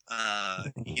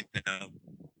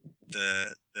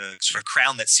 the sort of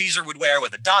crown that Caesar would wear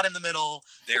with a dot in the middle.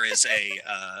 There is a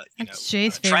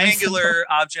triangular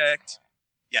object.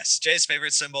 Yes, Jay's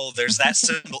favorite symbol. There's that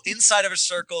symbol inside of a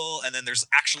circle, and then there's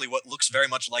actually what looks very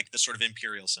much like the sort of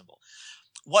imperial symbol.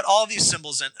 What all these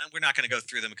symbols, and we're not going to go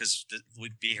through them because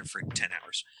we'd be here for 10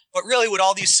 hours, but really what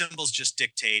all these symbols just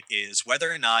dictate is whether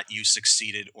or not you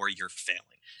succeeded or you're failing.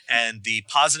 And the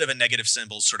positive and negative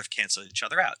symbols sort of cancel each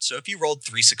other out. So if you rolled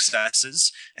 3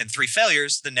 successes and 3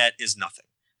 failures, the net is nothing.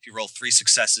 If you roll 3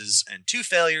 successes and 2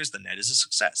 failures, the net is a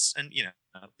success, and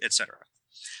etc.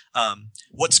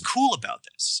 What's cool about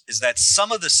this is that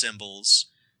some of the symbols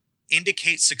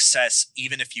indicate success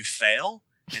even if you fail,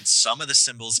 and some of the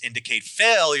symbols indicate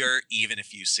failure even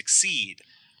if you succeed.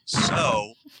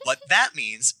 So what that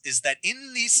means is that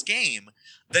in this game,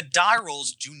 the die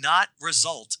rolls do not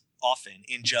result often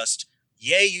in just,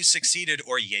 yay, you succeeded,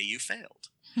 or yay, you failed.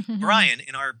 Brian,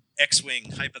 in our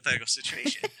X-Wing hypothetical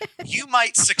situation, you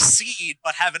might succeed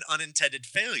but have an unintended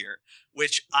failure,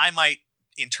 which I might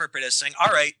interpret as saying,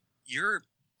 all right, your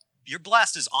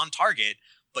blast is on target,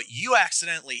 but you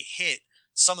accidentally hit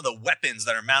some of the weapons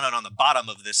that are mounted on the bottom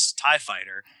of this TIE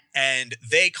fighter, and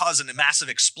they cause a massive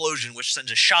explosion which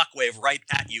sends a shockwave right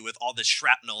at you with all this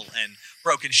shrapnel and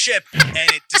broken ship,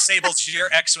 and it disables your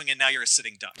X-Wing, and now you're a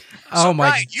sitting duck. Oh my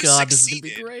Brian, god, this is going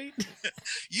to be great.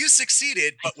 You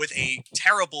succeeded, but with a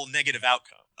terrible negative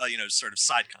outcome, sort of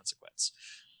side consequence.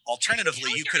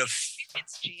 Alternatively, you could have...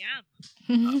 It's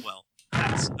GM. Well,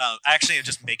 I actually am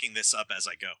just making this up as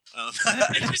I go.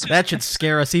 That should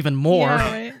scare us even more.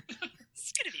 Yeah, right.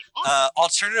 It's gonna be awesome.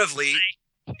 Alternatively,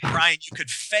 Brian, you could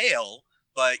fail,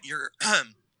 but your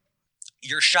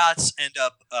shots end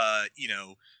up,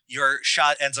 your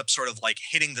shot ends up sort of like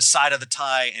hitting the side of the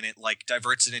tie, and it like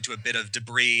diverts it into a bit of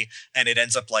debris, and it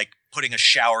ends up like putting a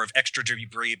shower of extra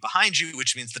debris behind you,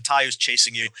 which means the tie who's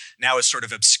chasing you now is sort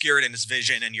of obscured in its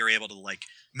vision, and you're able to like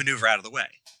maneuver out of the way.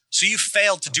 So you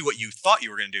failed to do what you thought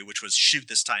you were going to do, which was shoot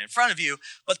this tie in front of you,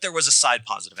 but there was a side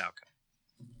positive outcome.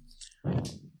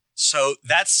 So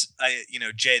that's,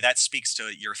 Jay, that speaks to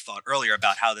your thought earlier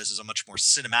about how this is a much more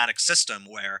cinematic system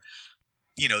where,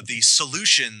 the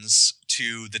solutions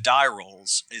to the die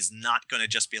rolls is not going to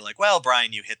just be like, well,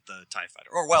 Brian, you hit the TIE fighter,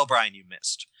 or well, Brian, you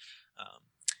missed.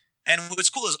 And what's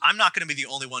cool is I'm not going to be the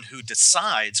only one who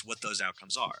decides what those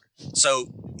outcomes are.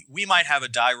 So we might have a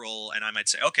die roll, and I might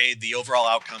say, okay, the overall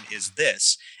outcome is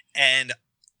this. And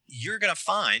you're going to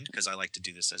find, because I like to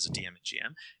do this as a DM and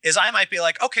GM, is I might be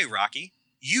like, okay, Rocky,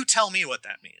 you tell me what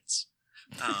that means.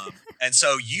 And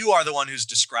so you are the one who's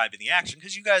describing the action,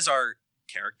 because you guys are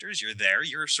characters. You're there.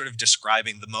 You're sort of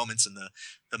describing the moments and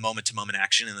the moment-to-moment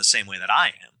action in the same way that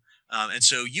I am. And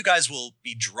so you guys will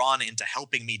be drawn into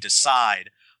helping me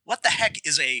decide what the heck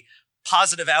is a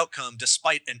positive outcome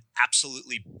despite an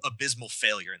absolutely abysmal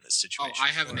failure in this situation. Oh, I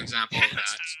have an example of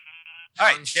that. All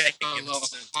right, Jay.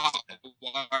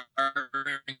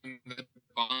 Wiring the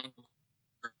bunker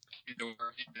door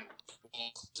and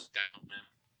wall down,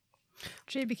 man.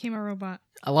 Jay became a robot.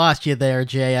 I lost you there,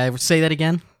 Jay. I would say that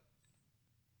again.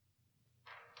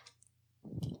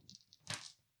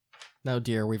 No,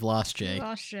 dear, we've lost Jay.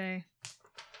 Lost Jay.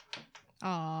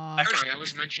 Aww. Sorry, I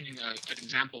was mentioning an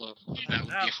example of that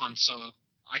would be Han Solo.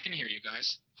 I can hear you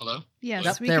guys. Hello? Yes,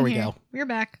 Yep, we there can we hear. go. We're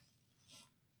back.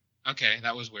 Okay,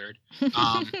 that was weird.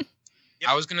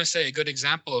 I was going to say a good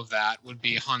example of that would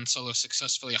be Han Solo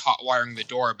successfully hot-wiring the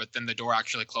door, but then the door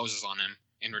actually closes on him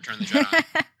in Return of the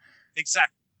Jedi.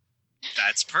 Exactly.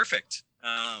 That's perfect.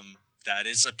 That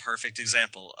is a perfect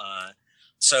example.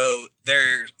 So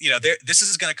this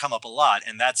is going to come up a lot,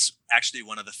 and that's actually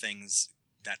one of the things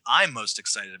that I'm most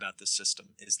excited about this system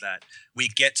is that we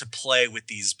get to play with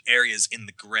these areas in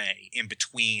the gray, in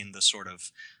between the sort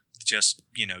of just,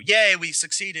 yay, we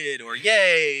succeeded, or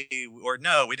yay, or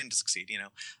no, we didn't succeed,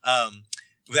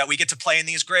 that we get to play in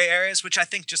these gray areas, which I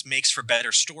think just makes for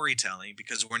better storytelling,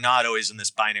 because we're not always in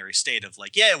this binary state of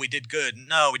like, yeah, we did good,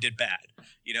 no, we did bad,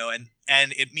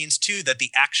 and it means too that the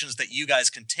actions that you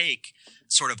guys can take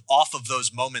sort of off of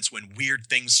those moments when weird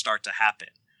things start to happen,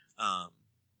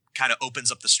 kind of opens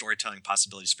up the storytelling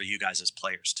possibilities for you guys as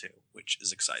players too, which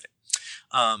is exciting.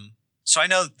 So I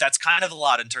know that's kind of a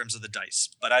lot in terms of the dice,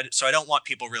 but I don't want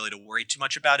people really to worry too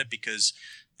much about it, because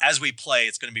as we play,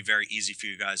 it's going to be very easy for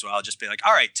you guys. Where I'll just be like,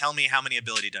 all right, tell me how many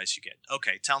ability dice you get.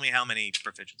 Okay, tell me how many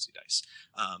proficiency dice.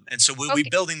 And so we'll be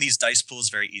building these dice pools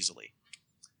very easily.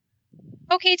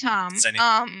 Okay, Tom.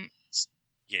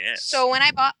 Yes. So when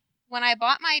I bought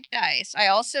my dice, I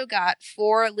also got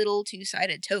 4 little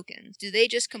 2-sided tokens. Do they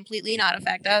just completely not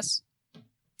affect us?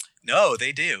 No,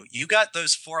 they do. You got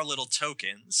those 4 little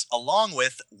tokens along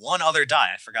with one other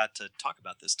die. I forgot to talk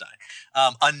about this die.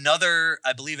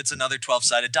 I believe it's another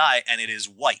 12-sided die, and it is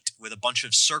white with a bunch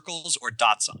of circles or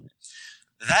dots on it.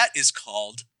 That is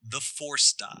called the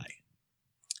Force die.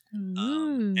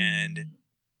 And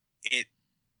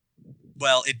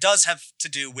it does have to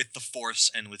do with the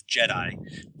Force and with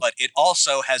Jedi, but it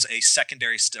also has a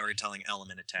secondary storytelling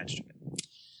element attached to it.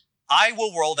 I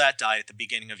will roll that die at the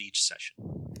beginning of each session.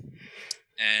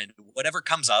 And whatever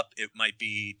comes up, it might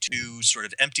be 2 sort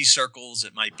of empty circles,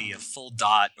 it might be a full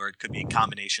dot, or it could be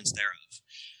combinations thereof.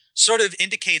 Sort of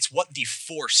indicates what the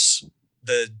Force,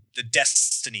 the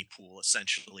destiny pool,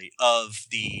 essentially, of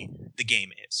the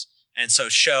game is. And so,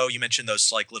 you mentioned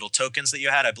those like little tokens that you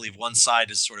had. I believe one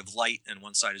side is sort of light and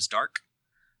one side is dark.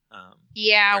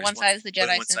 One side is the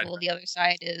Jedi symbol, the other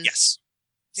side is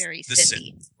very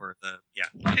Sithy.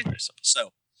 Very simple.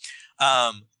 So,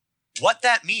 what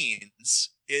that means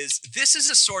is this is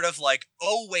a sort of like,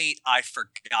 oh wait, I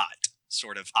forgot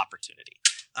sort of opportunity.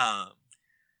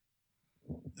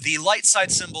 The light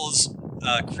side symbols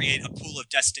create a pool of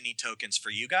destiny tokens for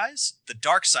you guys. The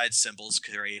dark side symbols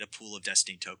create a pool of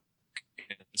destiny tokens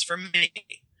for me.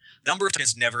 The number of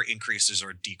tokens never increases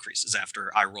or decreases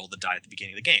after I roll the die at the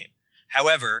beginning of the game.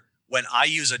 However, when I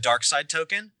use a dark side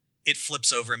token, it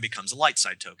flips over and becomes a light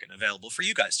side token available for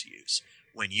you guys to use.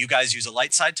 When you guys use a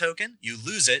light side token, you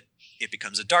lose it, it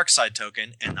becomes a dark side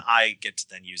token, and I get to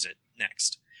then use it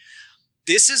next.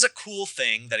 this is a cool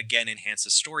thing that, again,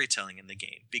 enhances storytelling in the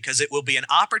game, because it will be an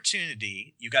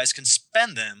opportunity. You guys can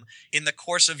spend them in the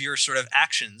course of your sort of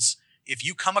actions. If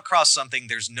you come across something,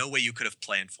 there's no way you could have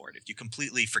planned for it. If you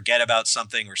completely forget about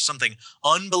something or something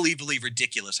unbelievably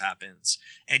ridiculous happens,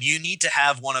 and you need to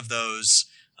have one of those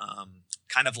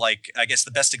kind of like, I guess the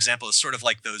best example is sort of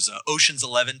like those Ocean's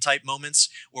 11 type moments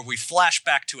where we flash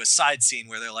back to a side scene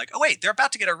where they're like, oh wait, they're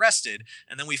about to get arrested.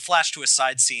 And then we flash to a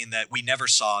side scene that we never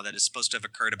saw that is supposed to have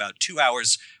occurred about 2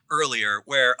 hours earlier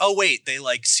where, oh wait, they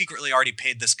like secretly already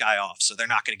paid this guy off, so they're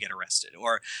not going to get arrested.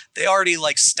 Or they already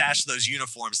like stashed those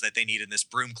uniforms that they need in this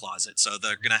broom closet, so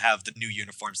they're going to have the new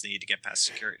uniforms they need to get past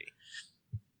security.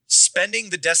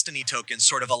 Spending the Destiny token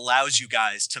sort of allows you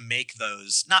guys to make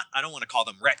those, not, I don't want to call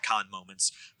them retcon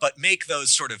moments, but make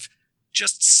those sort of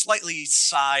just slightly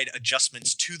side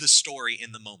adjustments to the story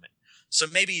in the moment. So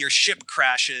maybe your ship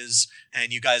crashes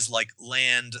and you guys like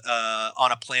land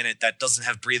on a planet that doesn't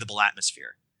have breathable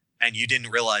atmosphere, and you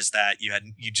didn't realize that.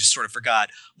 You just sort of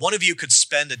forgot. One of you could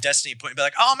spend a Destiny point and be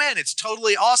like, oh man, it's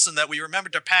totally awesome that we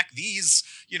remembered to pack these,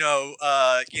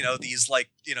 these like,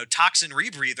 toxin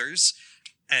rebreathers.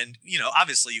 And,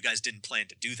 obviously you guys didn't plan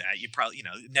to do that. You probably,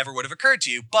 it never would have occurred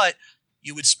to you, but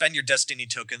you would spend your Destiny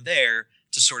token there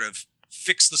to sort of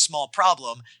fix the small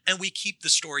problem. And we keep the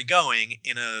story going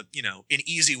in an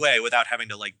easy way without having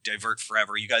to like divert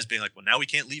forever. You guys being like, well, now we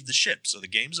can't leave the ship, so the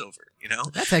game's over,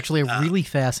 That's actually a really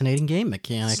fascinating game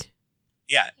mechanic.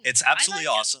 Yeah, it's absolutely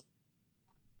awesome.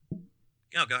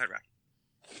 Go ahead, Rocky.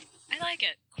 I like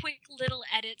it. Quick little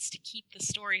edits to keep the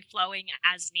story flowing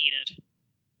as needed.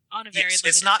 On a very limited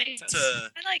it's not basis.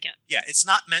 I like it. Yeah, it's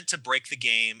not meant to break the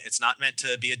game. It's not meant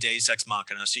to be a Deus Ex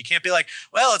Machina. So you can't be like,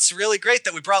 well, it's really great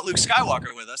that we brought Luke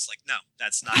Skywalker with us. Like, no,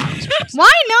 that's not how this works. Why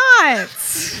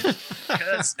not?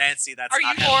 Because, Nancy, that's Are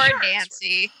not you how it more works.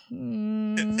 Nancy?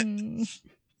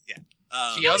 Yeah.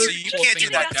 The other so you cool can't thing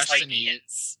do that. about Destiny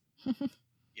is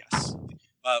Yes.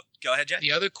 Go ahead, Jay.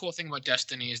 the other cool thing about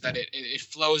Destiny is that it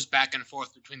flows back and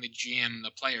forth between the GM and the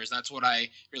players. That's what I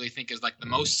really think is like the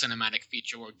most cinematic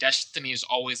feature, where Destiny is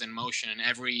always in motion and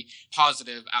every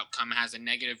positive outcome has a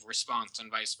negative response and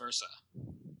vice versa.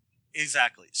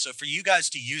 Exactly. So for you guys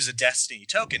to use a Destiny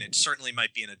token, it certainly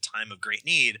might be in a time of great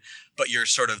need, but you're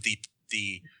sort of the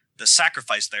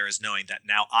sacrifice there is knowing that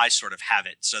now I sort of have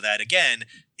it, so that again,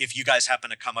 if you guys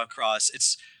happen to come across,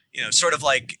 it's sort of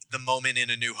like the moment in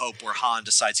A New Hope where Han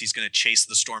decides he's going to chase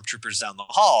the stormtroopers down the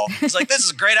hall. It's like, this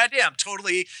is a great idea. I'm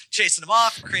totally chasing them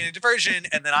off, creating a diversion,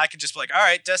 and then I can just be like, all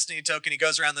right, Destiny token. He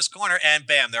goes around this corner, and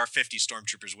bam, there are 50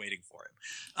 stormtroopers waiting for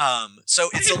him. So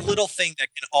it's a little thing that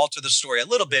can alter the story a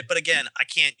little bit, but again, I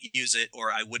can't use it,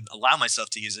 or I wouldn't allow myself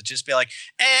to use it. Just be like,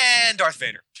 and Darth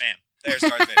Vader. Bam. There's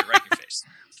Darth Vader right in your face.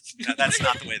 That's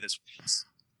not the way this works.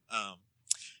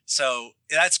 So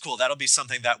that's cool. That'll be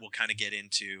something that we'll kind of get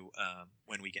into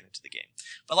when we get into the game.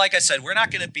 But like I said, we're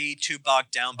not going to be too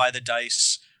bogged down by the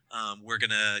dice. We're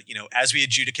going to, as we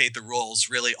adjudicate the rolls,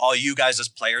 really all you guys as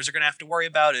players are going to have to worry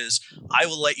about is I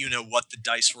will let you know what the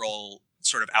dice roll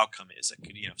sort of outcome is. It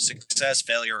could, success,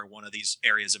 failure, or one of these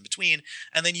areas in between.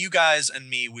 And then you guys and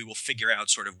me, we will figure out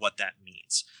sort of what that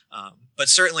means. But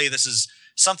certainly this is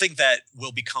something that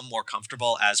will become more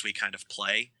comfortable as we kind of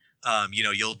play.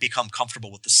 You'll become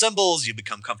comfortable with the symbols, you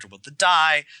become comfortable with the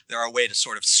die. There are a way to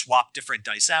sort of swap different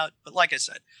dice out. But like I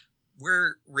said,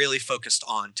 we're really focused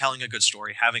on telling a good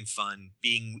story, having fun,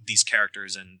 being these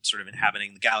characters and sort of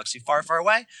inhabiting the galaxy far, far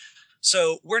away.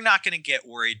 So we're not going to get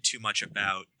worried too much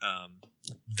about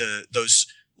those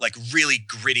like really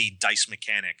gritty dice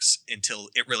mechanics until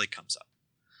it really comes up.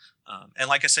 And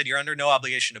like I said, you're under no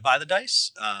obligation to buy the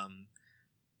dice.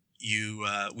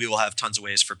 We will have tons of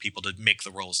ways for people to make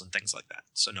the rolls and things like that.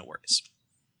 So no worries.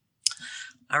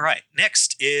 All right.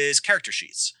 Next is character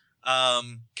sheets.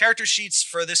 Character sheets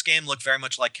for this game look very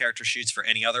much like character sheets for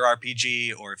any other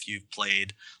RPG, or if you've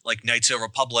played like Knights of the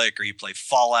Republic, or you play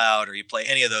Fallout, or you play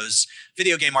any of those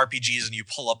video game RPGs and you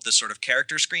pull up the sort of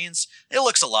character screens, it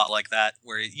looks a lot like that,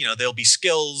 where, there'll be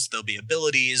skills, there'll be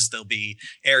abilities, there'll be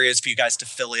areas for you guys to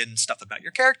fill in stuff about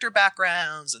your character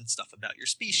backgrounds and stuff about your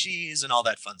species and all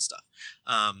that fun stuff.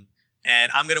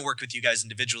 And I'm going to work with you guys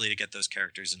individually to get those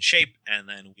characters in shape, and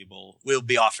then we'll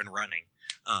be off and running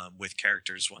with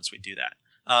characters once we do that.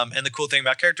 And the cool thing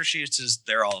about character sheets is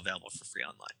they're all available for free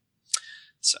online.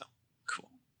 So cool.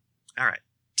 All right.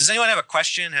 Does anyone have a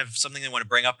question, have something they want to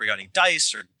bring up regarding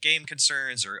dice or game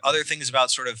concerns or other things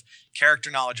about sort of character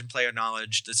knowledge and player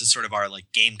knowledge? This is sort of our like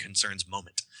game concerns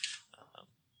moment.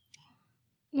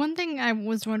 One thing I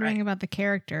was wondering about the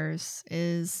characters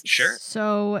is, sure.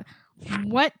 So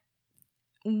what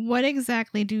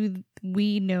exactly do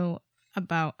we know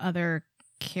about other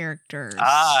characters?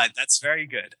 That's very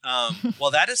good.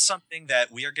 Well, that is something that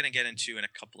we are going to get into in a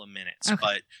couple of minutes,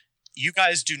 but you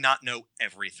guys do not know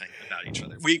everything about each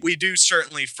other. We do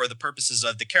certainly for the purposes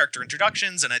of the character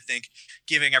introductions, and I think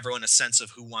giving everyone a sense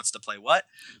of who wants to play what,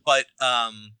 but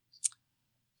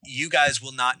you guys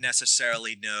will not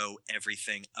necessarily know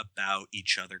everything about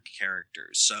each other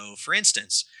characters. So, for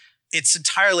instance, it's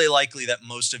entirely likely that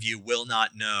most of you will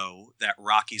not know that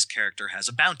Rocky's character has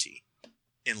a bounty,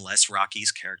 unless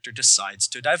Rocky's character decides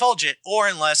to divulge it, or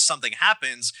unless something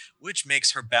happens which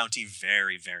makes her bounty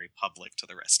very, very public to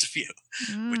the rest of you,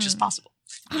 which is possible.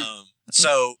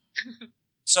 So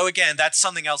again, that's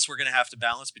something else we're going to have to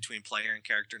balance between player and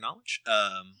character knowledge.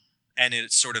 And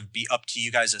it sort of be up to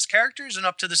you guys as characters and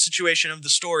up to the situation of the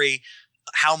story,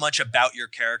 how much about your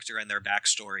character and their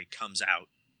backstory comes out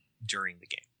during the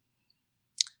game.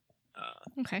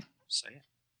 Okay. So yeah.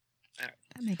 All right.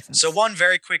 That makes sense. So one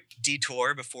very quick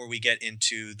detour before we get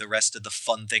into the rest of the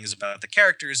fun things about the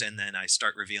characters, and then I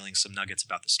start revealing some nuggets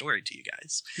about the story to you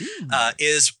guys,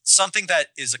 is something that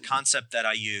is a concept that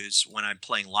I use when I'm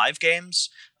playing live games,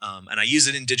 and I use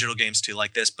it in digital games too,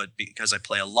 like this, but because I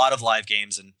play a lot of live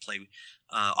games and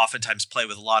oftentimes play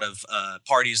with a lot of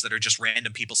parties that are just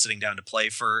random people sitting down to play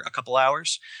for a couple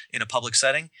hours in a public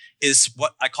setting, is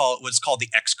what I call what's called the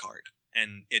X card.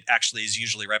 And it actually is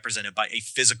usually represented by a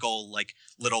physical, like,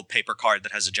 little paper card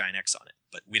that has a giant X on it.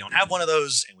 But we don't have one of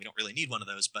those, and we don't really need one of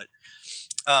those. But,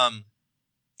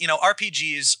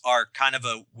 RPGs are kind of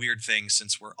a weird thing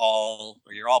since you're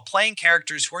all playing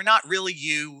characters who are not really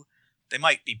you. They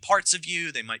might be parts of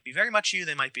you. They might be very much you.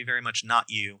 They might be very much not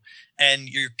you. And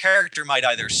your character might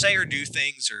either say or do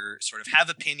things or sort of have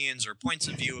opinions or points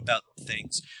of view about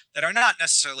things that are not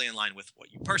necessarily in line with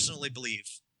what you personally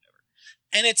believe.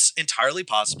 And it's entirely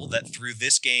possible that through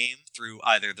this game, through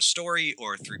either the story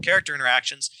or through character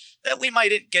interactions, that we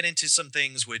might get into some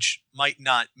things which might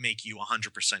not make you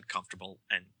 100% comfortable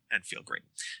and feel great.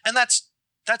 And that's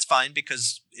fine,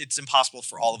 because it's impossible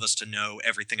for all of us to know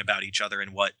everything about each other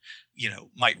and what,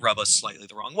 might rub us slightly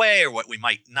the wrong way or what we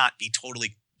might not be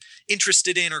totally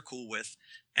interested in or cool with.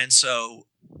 And so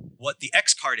what the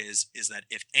X card is that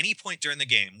if any point during the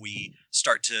game we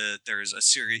start to, there's a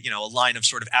series, a line of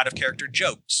sort of out of character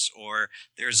jokes, or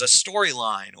there's a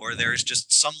storyline, or there's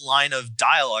just some line of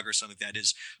dialogue or something that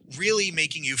is really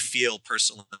making you feel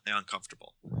personally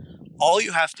uncomfortable, all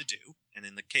you have to do, and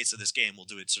in the case of this game, we'll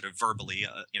do it sort of verbally,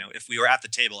 if we were at the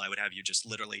table, I would have you just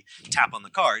literally tap on the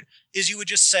card, is you would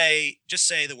just say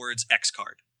the words X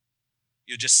card.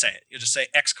 You'll just say it. You'll just say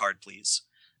X card, please.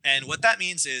 And what that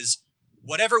means is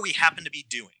whatever we happen to be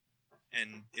doing,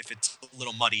 and if it's a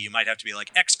little muddy, you might have to be like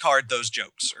X card those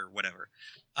jokes or whatever.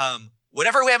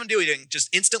 Whatever we happen to be doing just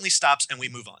instantly stops and we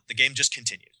move on. The game just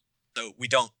continues. So we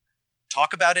don't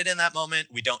talk about it in that moment.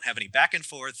 We don't have any back and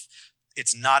forth.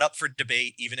 It's not up for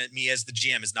debate. Even at me as the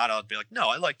GM is not allowed to be like, no,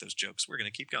 I like those jokes. We're going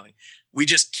to keep going. We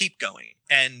just keep going.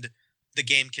 And the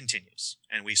game continues.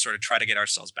 And we sort of try to get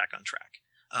ourselves back on track.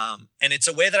 And it's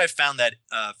a way that I've found that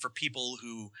for people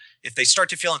who, if they start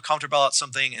to feel uncomfortable about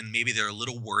something and maybe they're a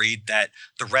little worried that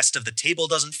the rest of the table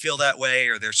doesn't feel that way,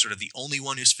 or they're sort of the only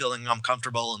one who's feeling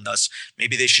uncomfortable, and thus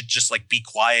maybe they should just like be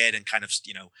quiet and kind of,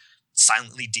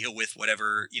 silently deal with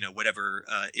whatever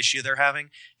issue they're having.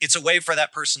 It's a way for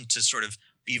that person to sort of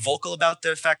be vocal about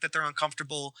the fact that they're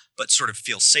uncomfortable, but sort of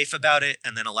feel safe about it,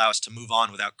 and then allow us to move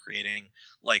on without creating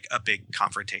like a big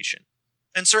confrontation.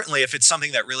 And certainly if it's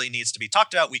something that really needs to be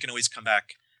talked about, we can always come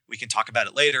back. We can talk about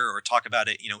it later, or talk about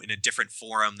it, in a different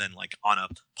forum than like on a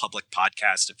public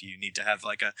podcast if you need to have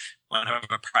like a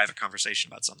private conversation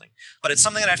about something. But it's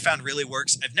something that I found really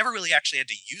works. I've never really actually had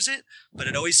to use it, but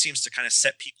it always seems to kind of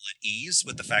set people at ease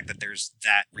with the fact that there's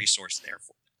that resource there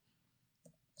for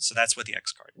them. So that's what the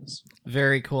X card is.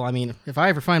 Very cool. I mean, if I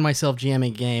ever find myself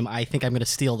jamming a game, I think I'm going to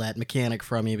steal that mechanic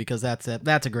from you, because that's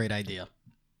a great idea.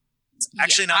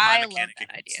 Actually, not my mechanic. I love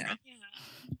that idea.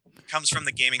 It comes from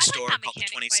the gaming store that called the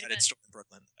mechanic 20-sided store in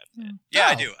Brooklyn. Oh.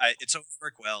 I do. It's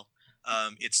work well.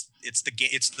 It's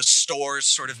the store's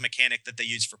sort of mechanic that they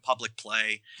use for public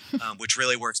play, which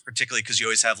really works particularly because you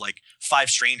always have like 5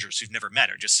 strangers who've never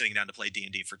met are just sitting down to play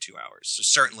D&D for 2 hours. So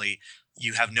certainly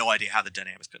you have no idea how the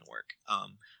dynamic's going to work.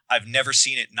 I've never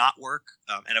seen it not work,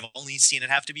 and I've only seen it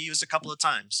have to be used a couple of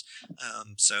times.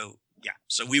 So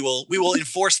we will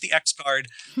enforce the X card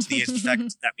to the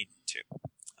effect that we need to.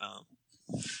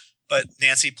 But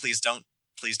Nancy, please don't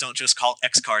just call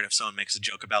X card if someone makes a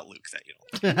joke about Luke that you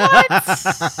don't. What?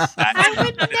 I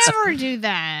would never do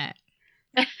that.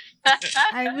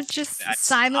 I would just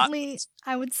silently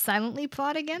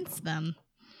plot against them.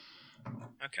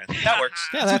 Okay, that works.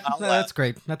 Yeah, that's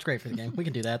great. That's great for the game. We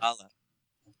can do that.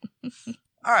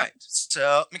 All right.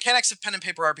 So mechanics of pen and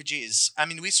paper RPGs. I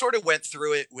mean, we sort of went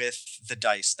through it with the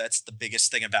dice. That's the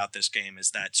biggest thing about this game is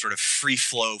that sort of free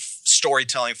flow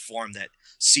storytelling form that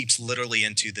seeps literally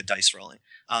into the dice rolling.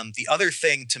 The other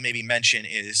thing to maybe mention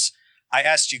is I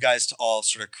asked you guys to all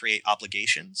sort of create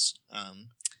obligations.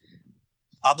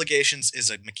 Obligations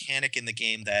is a mechanic in the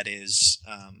game that is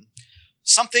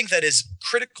something that is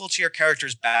critical to your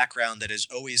character's background that is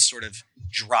always sort of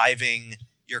driving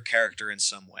your character in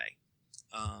some way.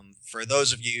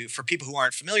 For people who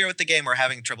aren't familiar with the game or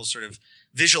having trouble sort of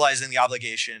visualizing the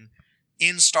obligation,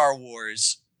 in Star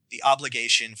Wars, the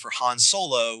obligation for Han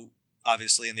Solo,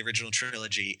 obviously in the original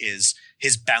trilogy, is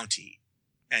his bounty,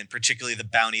 and particularly the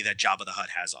bounty that Jabba the Hutt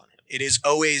has on him. It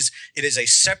is a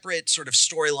separate sort of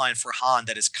storyline for Han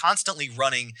that is constantly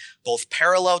running both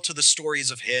parallel to the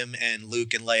stories of him and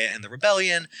Luke and Leia and the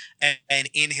Rebellion, and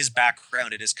in his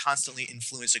background, it is constantly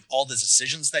influencing all the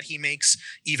decisions that he makes,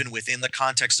 even within the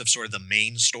context of sort of the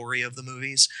main story of the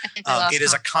movies. It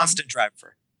is a constant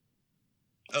driver.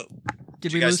 Oh,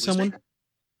 did we lose someone?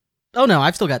 Oh no,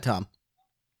 I've still got Tom.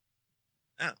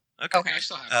 Oh, okay. I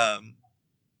still have All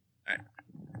right.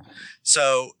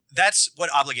 So that's what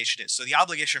obligation is. So the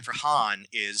obligation for Han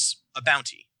is a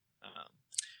bounty.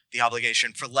 The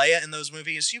obligation for Leia in those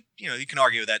movies, you can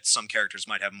argue that some characters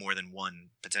might have more than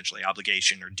one potentially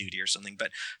obligation or duty or something.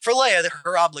 But for Leia,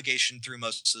 her obligation through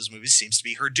most of those movies seems to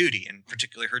be her duty, and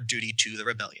particularly her duty to the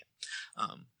rebellion.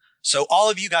 So all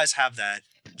of you guys have that.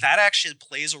 That actually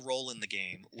plays a role in the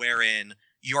game wherein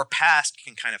your past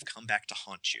can kind of come back to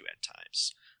haunt you at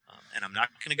times. And I'm not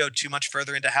going to go too much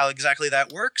further into how exactly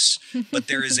that works, but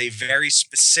there is a very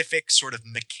specific sort of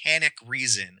mechanic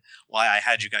reason why I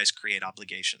had you guys create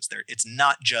obligations. It's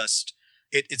not just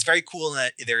it's very cool in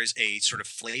that there is a sort of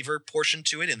flavor portion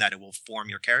to it in that it will form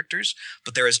your characters,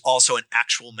 but there is also an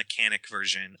actual mechanic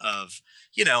version of,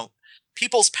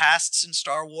 people's pasts in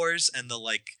Star Wars and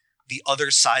the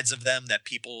other sides of them that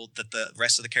the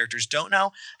rest of the characters don't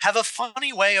know have a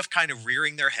funny way of kind of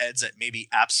rearing their heads at maybe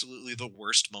absolutely the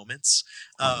worst moments.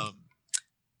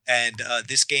 And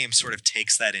this game sort of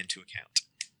takes that into account.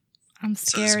 I'm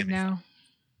scared now.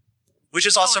 Which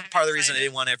is also I'm part of the reason I excited.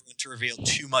 didn't want everyone to reveal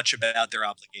too much about their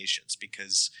obligations,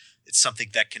 because it's something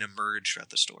that can emerge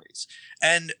throughout the stories.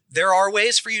 And there are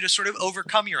ways for you to sort of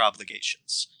overcome your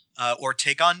obligations or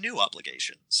take on new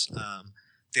obligations.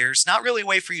 There's not really a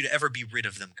way for you to ever be rid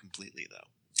of them completely, though.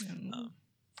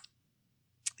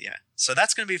 Yeah, so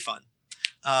that's going to be fun.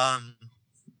 And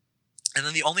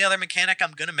then the only other mechanic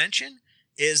I'm going to mention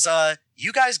is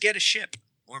you guys get a ship,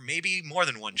 or maybe more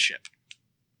than one ship.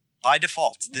 By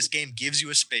default, this game gives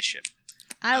you a spaceship.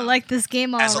 I like this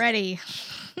game already.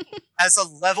 As a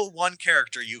level 1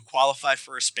 character, you qualify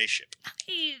for a spaceship.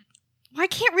 Why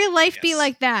can't real life be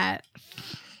like that?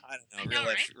 I don't know. Real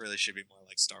life really should be more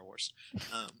like Star Wars.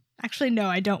 Actually, no,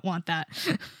 I don't want that.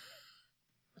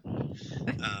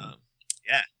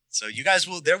 Yeah. So you guys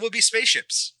there will be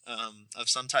spaceships of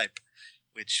some type,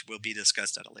 which will be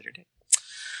discussed at a later date.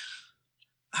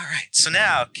 All right. So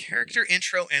now, character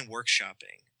intro and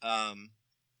workshopping.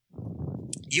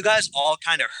 You guys all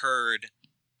kind of heard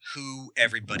who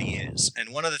everybody is. And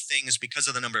one of the things, because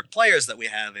of the number of players that we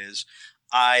have, is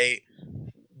I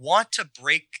want to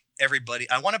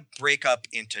break up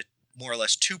into more or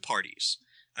less 2 parties.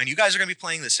 And you guys are going to be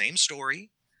playing the same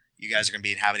story. You guys are going to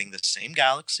be inhabiting the same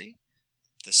galaxy.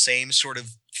 The same sort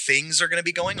of things are going to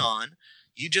be going on.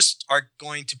 You just are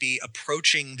going to be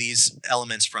approaching these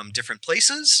elements from different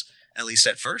places, at least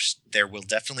at first. There will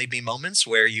definitely be moments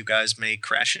where you guys may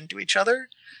crash into each other.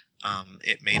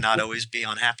 It may not always be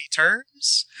on happy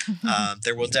terms.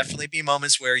 There will definitely be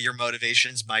moments where your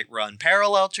motivations might run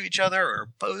parallel to each other or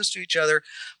opposed to each other.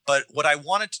 But what I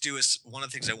wanted to do is, one of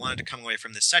the things I wanted to come away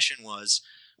from this session was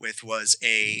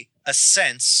a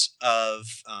sense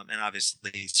of, and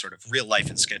obviously sort of real life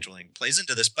and scheduling plays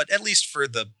into this, but at least for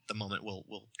the moment,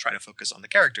 we'll try to focus on the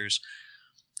characters.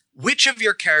 Which of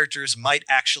your characters might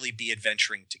actually be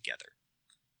adventuring together?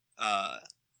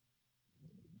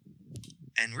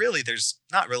 And really, there's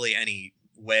not really any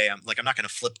way. I'm not going to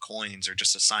flip coins or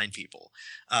just assign people.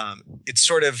 It's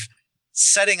sort of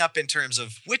setting up in terms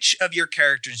of which of your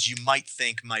characters you might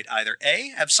think might either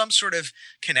A, have some sort of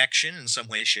connection in some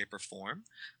way, shape, or form,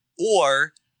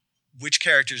 or which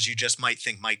characters you just might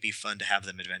think might be fun to have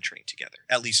them adventuring together,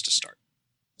 at least to start.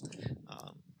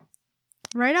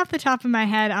 Right off the top of my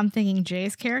head, I'm thinking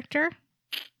Jay's character.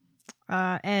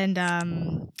 And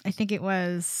I think it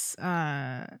was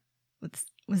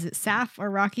it Saf or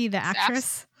Rocky, the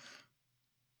actress?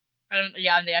 I'm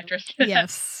the actress.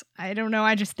 Yes. I don't know.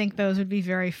 I just think those would be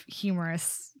very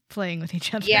humorous playing with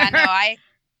each other. Yeah, no, I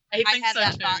I think had so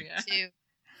that too. thought Yeah. too.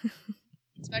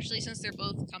 Especially since they're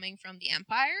both coming from the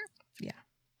Empire.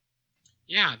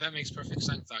 Yeah, that makes perfect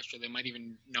sense, actually. They might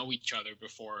even know each other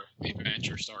before the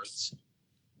adventure starts.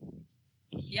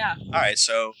 Yeah. All right,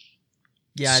 so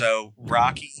Yeah. so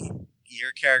Rocky,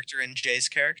 your character and Jay's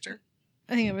character.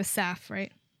 I think it was Saf,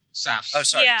 right? Saf. Oh,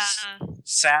 sorry, Yeah.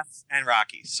 Saf and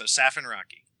Rocky. So Saf and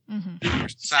Rocky. Mm-hmm.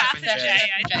 Saf and Jay.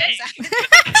 I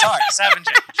think. Sorry, Saf and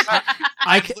Jay. Sorry.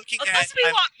 I I'm c- looking Unless at. we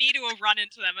I'm- want me to run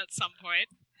into them at some point.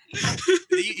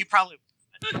 you probably.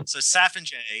 So Saf and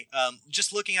Jay.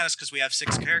 Just looking at us because we have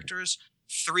 6 characters.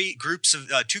 2 groups of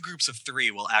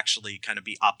 3 will actually kind of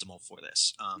be optimal for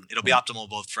this. It'll be optimal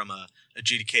both from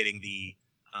adjudicating the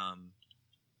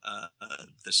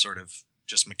sort of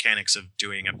just mechanics of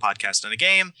doing a podcast and a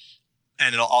game,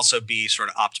 and it'll also be sort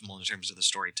of optimal in terms of the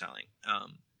storytelling.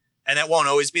 And that won't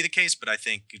always be the case, but I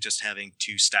think just having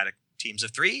 2 static teams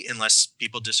of 3, unless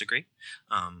people disagree,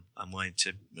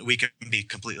 we can be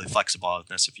completely flexible on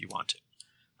this if you want to.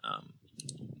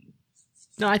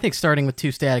 No, I think starting with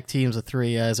 2 static teams of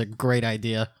 3 is a great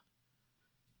idea.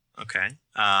 Okay.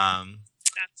 That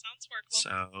sounds workable.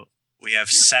 So we have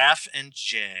Saf and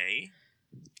Jay.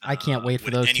 I can't wait for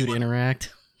would those 2 to anyone-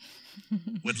 interact.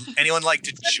 Would anyone like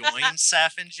to join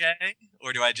Saf and Jay,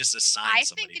 or do I just assign I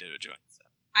somebody think to join?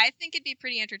 I think it'd be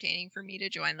pretty entertaining for me to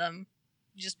join them,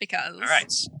 just because. All right.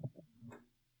 So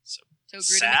Groot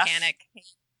Saf, and Mechanic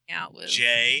hanging out with.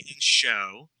 Jay and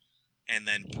Show, and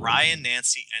then Brian,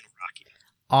 Nancy, and Rocky.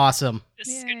 Awesome. This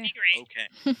is Yay. going to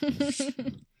be great.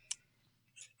 Okay.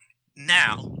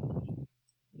 Now,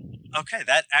 okay,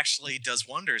 that actually does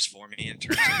wonders for me in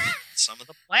terms of some of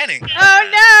the planning. Oh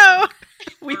no!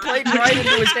 We played right into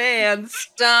his hands.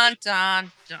 Dun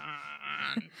dun dun.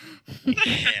 Yeah,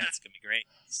 it's gonna be great.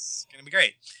 It's gonna be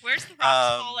great. Where's the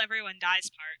rocks fall everyone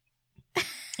dies part?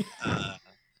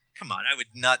 Come on, I would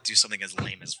not do something as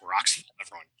lame as rocks.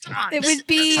 Everyone Come on, It would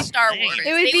be- this is Star Wars.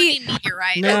 it would They be- would be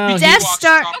meteorites. No, he- Death Ewoks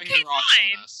Star- dropping Okay, the rocks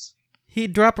fine. on us.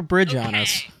 He'd drop a bridge on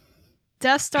us. Okay.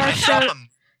 Death Star Drop shows. 'em.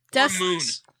 Death, Or moon.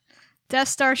 Death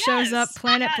Star shows up. Yes,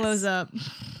 Planet yes. blows up.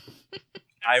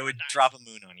 I would drop a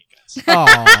moon on you guys. Aww.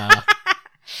 I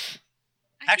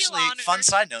feel Actually, honored. fun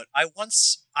side note: I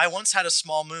once had a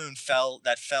small moon fell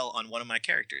on one of my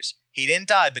characters. He didn't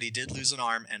die, but he did lose an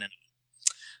arm and an.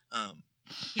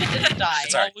 He didn't die.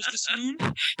 It's all right. What was this moon?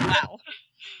 Wow.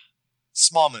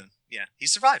 Small moon. Yeah, he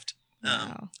survived.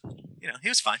 Wow. He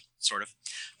was fine, sort of.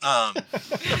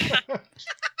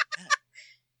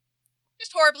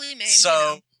 Just horribly made.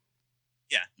 So,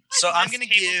 yeah. So I I'm miss gonna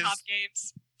tabletop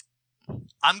games.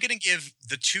 give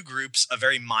the 2 groups a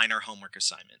very minor homework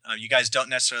assignment. You guys don't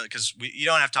necessarily, because you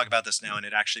don't have to talk about this now, and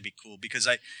it'd actually be cool because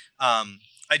I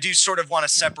do sort of want to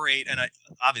separate, and I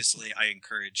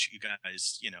encourage you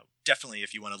guys, definitely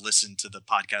if you want to listen to the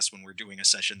podcast when we're doing a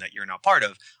session that you're not part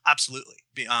of, absolutely.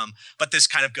 But this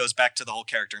kind of goes back to the whole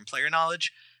character and player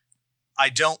knowledge. I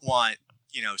don't want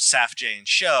Saf, Jay, and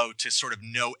Show to sort of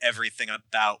know everything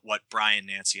about what Brian,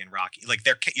 Nancy, and Rocky, like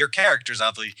your characters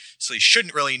obviously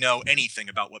shouldn't really know anything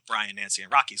about what Brian, Nancy, and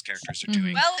Rocky's characters are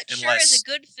doing. Well, it sure Unless- is a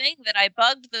good thing that I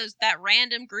bugged that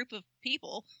random group of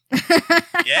people.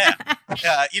 Yeah.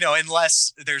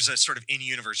 Unless there's a sort of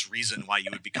in-universe reason why you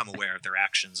would become aware of their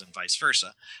actions and vice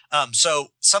versa.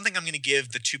 So something I'm going to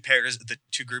give the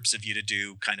 2 groups of you to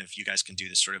do, kind of, you guys can do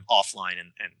this sort of offline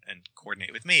and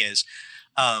coordinate with me, is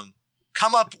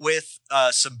come up with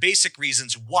some basic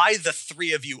reasons why the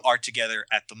 3 of you are together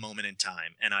at the moment in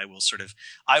time. And I will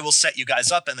set you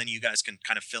guys up, and then you guys can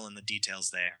kind of fill in the details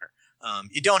there.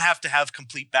 You don't have to have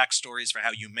complete backstories for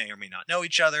how you may or may not know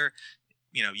each other.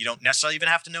 You don't necessarily even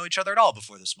have to know each other at all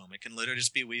before this moment. It can literally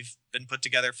just be we've been put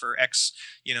together for X,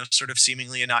 sort of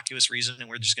seemingly innocuous reason, and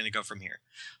we're just going to go from here.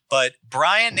 But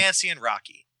Brian, Nancy, and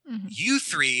Rocky, Mhm. you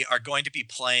 3 are going to be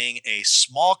playing a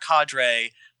small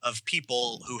cadre of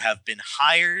people who have been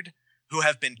hired, who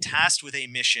have been tasked with a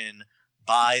mission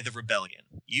by the rebellion.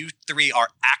 You 3 are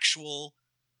actual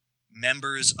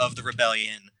members of the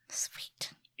rebellion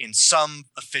Sweet. in some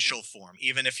official form,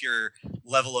 even if your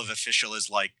level of official is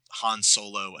like Han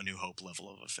Solo, A New Hope level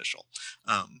of official.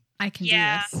 I can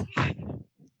Yeah. do this.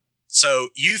 So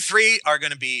you 3 are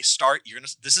going to be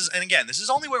this is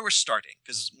only where we're starting,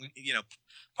 because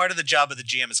part of the job of the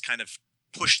GM is kind of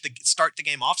start the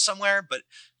game off somewhere, but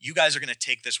you guys are going to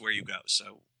take this where you go.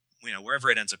 So wherever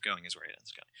it ends up going is where it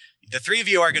ends up going. The 3 of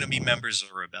you are going to be members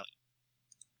of a rebellion.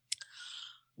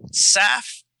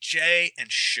 Saf, Jay,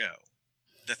 and Show.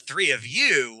 The 3 of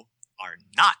you are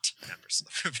not members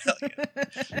of the rebellion.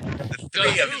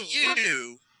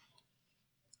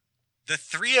 The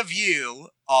three of you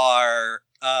are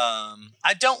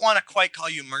I don't want to quite call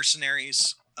you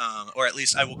mercenaries, or at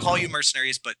least I will call you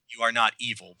mercenaries, but you are not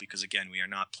evil, because again, we are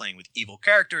not playing with evil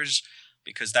characters,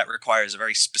 because that requires a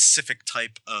very specific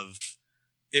type of.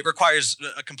 It requires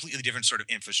a completely different sort of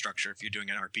infrastructure if you're doing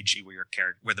an RPG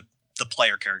where the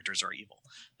player characters are evil,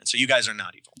 and so you guys are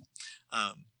not evil.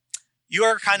 You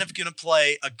are kind of going to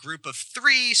play a group of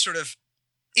 3 sort of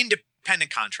independent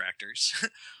contractors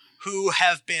who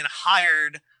have been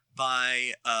hired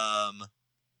by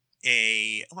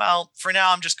for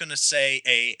now I'm just going to say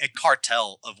a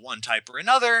cartel of one type or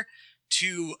another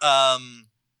to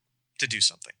do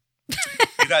something.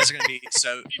 You guys are going to be,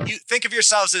 so you think of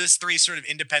yourselves as 3 sort of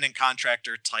independent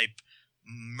contractor type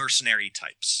mercenary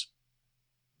types.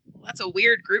 That's a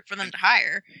weird group for them to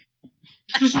hire.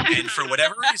 And for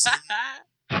whatever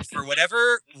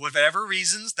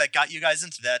reasons that got you guys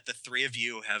into that, the 3 of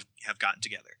you have gotten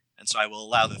together. And so I will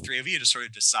allow the 3 of you to sort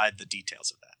of decide the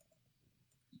details of that.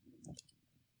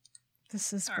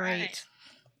 This is All great. right.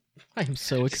 I'm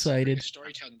so It's pretty excited.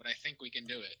 Storytelling, but I think we can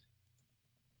do it.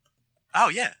 Oh,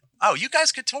 yeah. Oh, you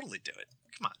guys could totally do it.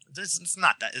 Come on. It's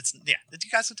not that. You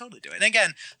guys could totally do it. And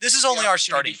again, this is only The our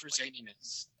opportunity starting for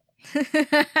zaniness.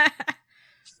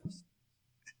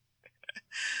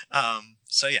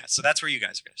 So that's where you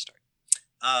guys are going to start.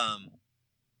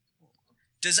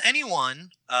 Does anyone,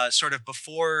 sort of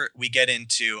before we get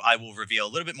into, I will reveal a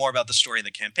little bit more about the story and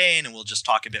the campaign, and we'll just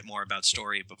talk a bit more about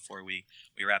story before we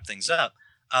wrap things up.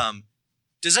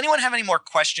 Does anyone have any more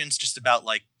questions just about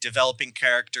like developing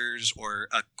characters, or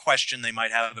a question they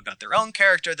might have about their own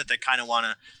character that they kind of want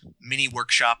to mini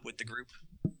workshop with the group?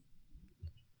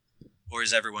 Or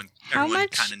is everyone kind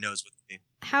of knows what they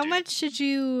How do? much should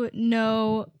you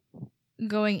know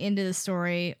going into the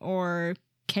story, or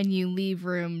can you leave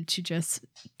room to just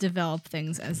develop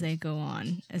things as they go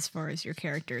on, as far as your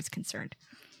character is concerned?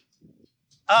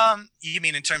 You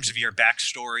mean in terms of your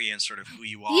backstory and sort of who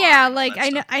you are? Yeah, and all like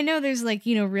that stuff? I know there's like,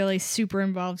 really super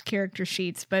involved character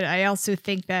sheets, but I also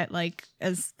think that like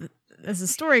as the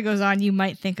story goes on, you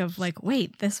might think of like,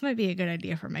 wait, this might be a good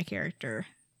idea for my character,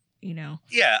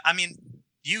 Yeah, I mean,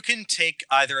 you can take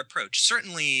either approach.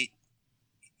 Certainly,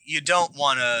 you don't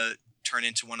want to turn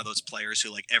into one of those players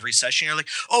who, like, every session you're like,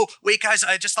 oh, wait, guys,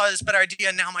 I just thought of this better idea,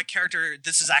 and now my character,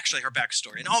 this is actually her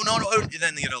backstory. And oh, no, and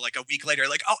then, like a week later,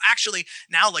 like, oh, actually,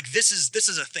 now, like, this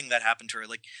is a thing that happened to her.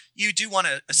 Like, you do want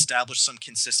to establish some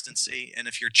consistency, and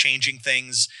if you're changing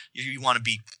things, you want to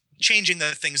be changing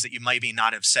the things that you maybe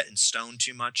not have set in stone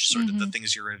too much, sort of the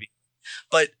things you're revealing.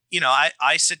 But,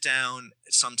 I sit down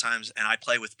sometimes and I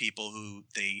play with people who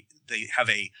they have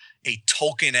a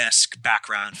Tolkien-esque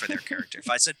background for their character. If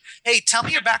I said, hey, tell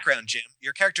me your background, Jim,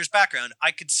 your character's background,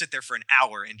 I could sit there for an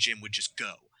hour and Jim would just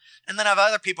go. And then I have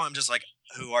other people I'm just like,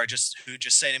 who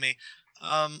just say to me,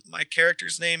 my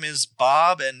character's name is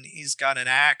Bob and he's got an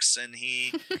axe and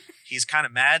he's kind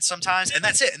of mad sometimes. And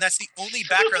that's it. And that's the only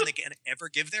background they can ever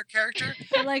give their character.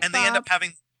 like And they end up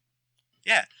having...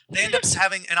 Yeah, they end up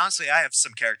having, and honestly, I have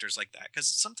some characters like that because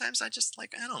sometimes I just I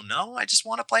don't know, I just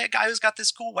want to play a guy who's got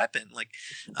this cool weapon,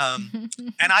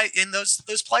 and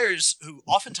those players who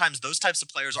oftentimes those types of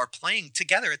players are playing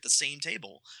together at the same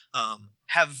table,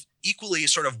 have equally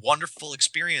sort of wonderful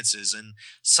experiences, and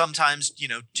sometimes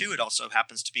too, it also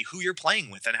happens to be who you're playing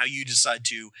with and how you decide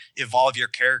to evolve your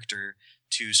character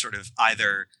to sort of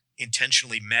either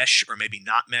intentionally mesh or maybe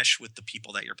not mesh with the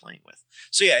people that you're playing with.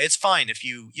 So yeah, it's fine if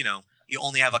you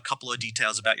only have a couple of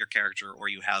details about your character, or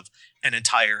you have an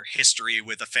entire history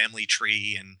with a family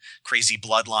tree and crazy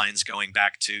bloodlines going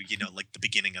back to, like the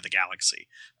beginning of the galaxy.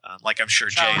 Like I'm sure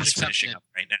Jay is finishing up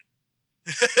right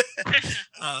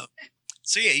now.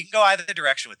 So yeah, you can go either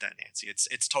direction with that, Nancy.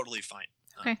 It's totally fine.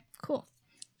 Okay, cool.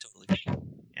 Totally fine.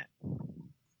 Yeah.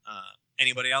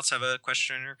 Anybody else have a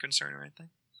question or concern or anything?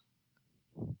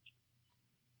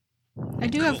 I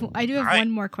do have All right.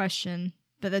 one more question,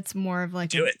 but that's more of like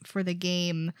Do it. for the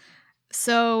game.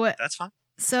 So That's fine.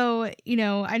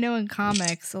 I know in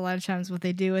comics a lot of times what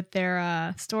they do with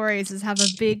their stories is have a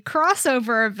big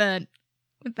crossover event.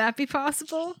 Would that be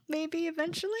possible? Maybe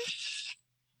eventually.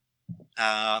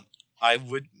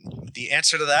 The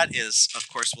answer to that is, of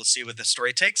course, we'll see where the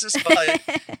story takes us. But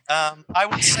I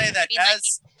would say that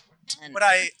what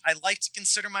I like to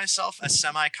consider myself a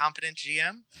semi-competent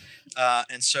GM.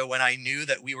 And so when I knew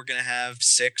that we were going to have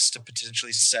 6 to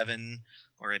potentially 7,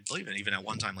 or I believe even at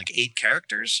one time, like 8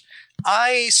 characters,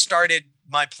 I started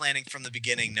my planning from the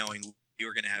beginning knowing we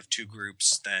were going to have 2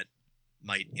 groups that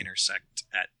might intersect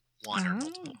at one or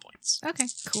multiple points. Okay,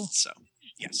 cool. So,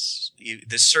 yes,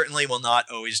 this certainly will not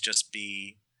always just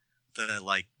be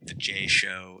the Jay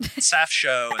show, Saf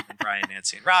show, and then Brian,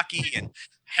 Nancy, and Rocky, and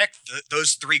heck,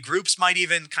 those 3 groups might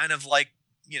even kind of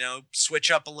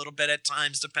switch up a little bit at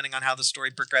times depending on how the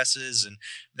story progresses, and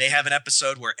may have an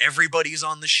episode where everybody's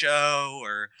on the show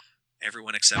or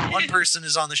everyone except one person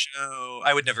is on the show.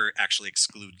 I would never actually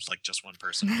exclude like just one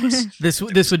person. This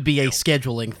would be a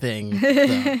scheduling thing,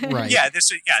 though, right? Yeah,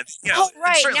 Oh,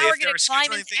 right. certainly Now we're if there going are to climb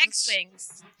scheduling into things-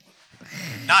 X-Wings.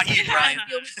 Not you, Brian. I'm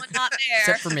the only one not there.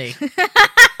 Except for me.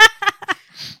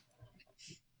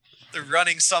 The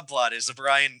running subplot is that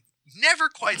Brian never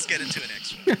quite get into an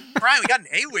X-Wing. Brian, we got an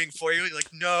A-Wing for you. You're like,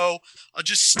 no, I'll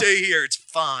just stay here. It's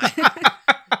fine. What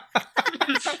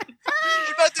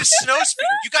about this snow speeder?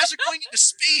 You guys are going into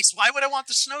space. Why would I want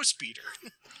the snow speeder?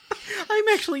 I'm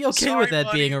actually okay Sorry, with that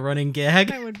buddy. being a running gag.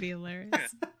 That would be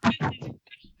hilarious. You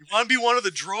want to be one of the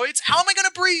droids? How am I going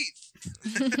to breathe?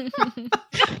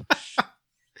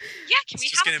 Yeah, can we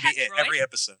It's just have going a to be pet it droid? every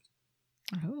episode.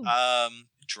 Oh.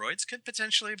 Droids could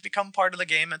potentially become part of the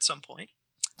game at some point.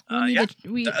 We need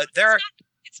Yeah, there are.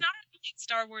 It's not a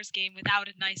Star Wars game without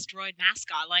a nice droid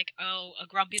mascot, like a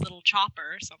grumpy little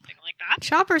chopper or something like that.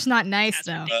 Chopper's not nice, As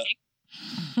we're though. thinking.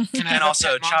 Can I And have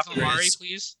also a pet Mon Chopper Calamari, is-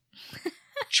 please?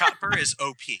 Chopper is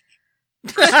OP.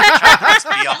 Chopper is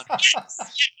beyond.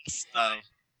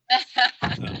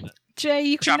 Jay,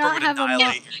 you Chopper cannot would have a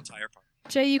annihilate your entire party.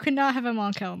 Jay, you cannot have a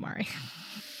Mon Calamari.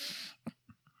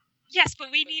 Yes,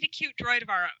 but we need a cute droid of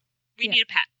our own. We Yeah. need a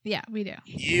pet. Yeah, we do.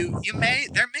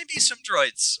 There may be some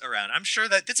droids around. I'm sure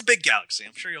that it's a big galaxy.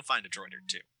 I'm sure you'll find a droid or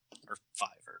two, or 5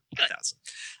 or 1,000.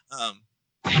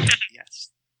 Yes.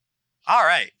 All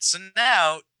right. So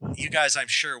now you guys, I'm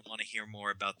sure, want to hear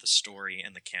more about the story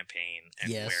and the campaign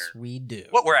and Yes, we do.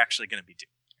 what we're actually going to be doing.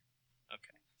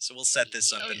 Okay. So we'll set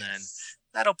this up, and then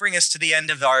that'll bring us to the end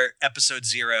of our episode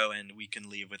 0, and we can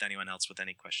leave with anyone else with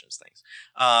any questions, things.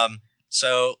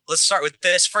 So let's start with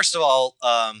this. First of all,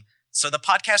 so the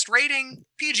podcast rating,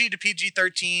 PG to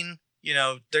PG-13,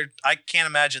 I can't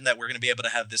imagine that we're going to be able to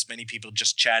have this many people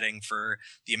just chatting for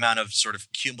the amount of sort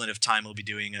of cumulative time we'll be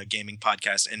doing a gaming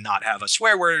podcast and not have a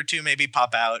swear word or two maybe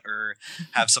pop out or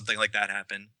have something like that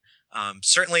happen.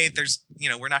 Certainly there's,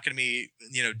 we're not going to be,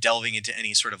 delving into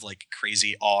any sort of like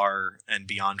crazy R and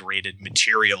beyond rated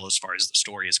material as far as the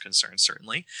story is concerned.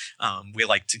 Certainly, we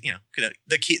like to,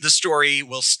 the story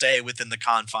will stay within the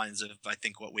confines of, I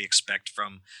think, what we expect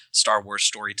from Star Wars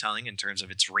storytelling in terms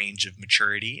of its range of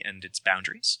maturity and its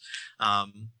boundaries.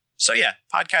 So yeah,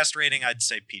 podcast rating, I'd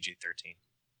say PG-13.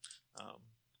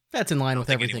 That's in line with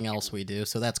think everything anyone- else we do,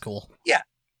 so that's cool.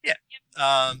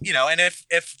 And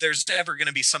if there's ever going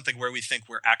to be something where we think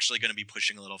we're actually going to be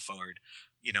pushing a little forward,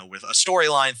 with a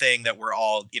storyline thing that we're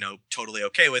all, totally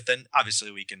okay with, then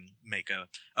obviously we can make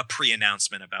a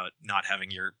pre-announcement about not having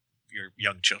your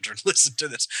young children listen to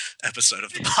this episode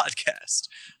of the podcast.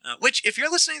 Which, if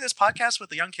you're listening to this podcast with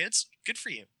the young kids, good for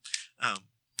you.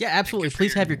 Yeah, absolutely. Good for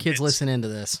Please your have your kids kids. listen into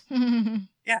this.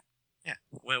 Yeah,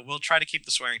 we'll try to keep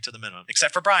the swearing to the minimum,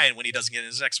 except for Brian when he doesn't get in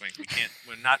his X-Wing.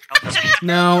 We're not.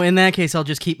 No, in that case, I'll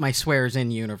just keep my swears in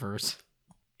universe.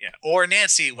 Yeah, or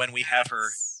Nancy when we have her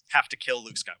have to kill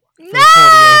Luke Skywalker. For the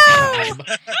 48th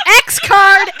time. X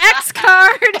card! X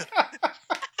card!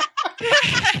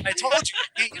 I told you,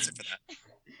 you can't use it for that.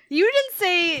 You didn't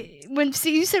say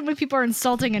you said when people are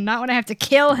insulting and not when I have to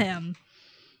kill him.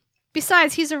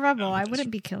 Besides, he's a rebel. No, I that's-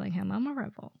 wouldn't be killing him. I'm a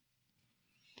rebel.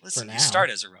 Listen, now. you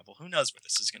start as a rebel. Who knows where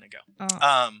this is going to go?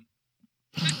 Oh.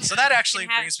 So that actually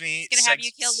Gonna have- brings me. He's gonna have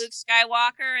you kill Luke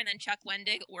Skywalker, and then Chuck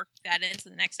Wendig work that into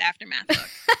the next Aftermath book.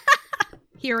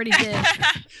 He already did.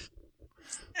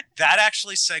 That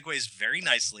actually segues very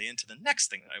nicely into the next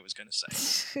thing that I was going to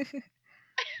say.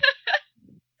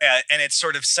 And it's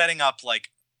sort of setting up like,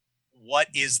 what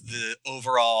is the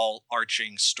overall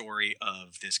arching story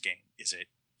of this game? Is it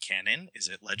canon? Is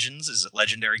it legends? Is it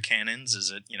legendary canons? Is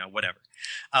it, whatever?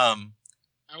 I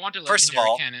want a First of legendary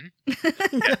all- canon. Me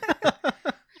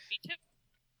too.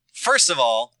 First of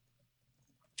all,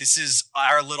 this is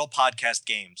our little podcast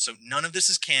game. So none of this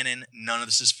is canon. None of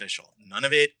this is official. None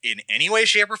of it in any way,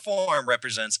 shape, or form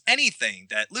represents anything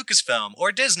that Lucasfilm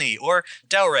or Disney or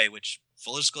Del Rey, which,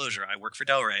 full disclosure, I work for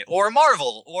Del Rey, or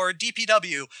Marvel or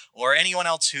DPW or anyone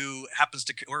else who happens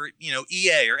to, or,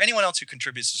 EA or anyone else who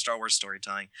contributes to Star Wars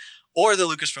storytelling or the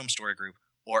Lucasfilm Story Group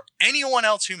or anyone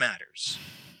else who matters.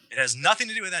 It has nothing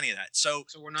to do with any of that. So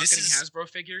So we're not this getting is- Hasbro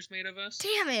figures made of us?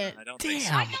 Damn it. I don't think so.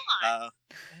 Damn. Why not?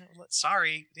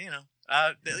 Sorry,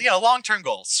 long-term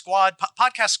goal,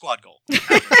 podcast squad goal.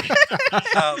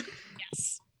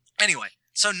 Yes. Anyway,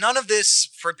 so none of this,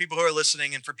 for people who are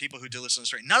listening and for people who do listen to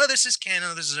this, right, none of this is canon.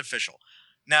 None of this is official.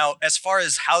 Now, as far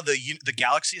as how the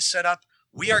galaxy is set up,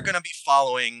 we are going to be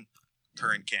following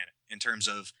current canon in terms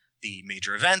of the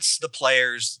major events, the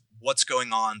players, what's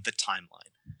going on, the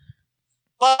timeline.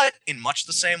 But in much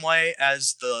the same way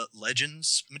as the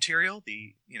Legends material,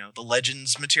 the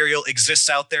Legends material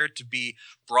exists out there to be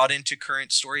brought into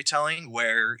current storytelling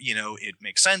where, it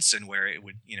makes sense and where it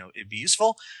would, it'd be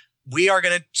useful. We are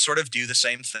going to sort of do the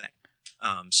same thing.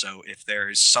 So if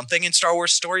there's something in Star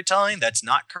Wars storytelling that's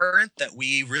not current that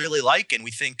we really like and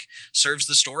we think serves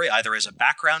the story either as a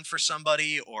background for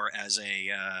somebody or as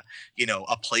a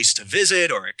place to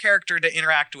visit or a character to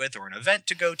interact with or an event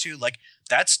to go to, like,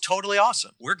 that's totally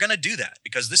awesome. We're going to do that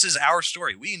because this is our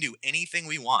story. We can do anything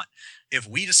we want. If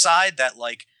we decide that,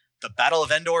 like, the Battle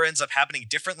of Endor ends up happening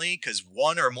differently because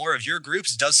one or more of your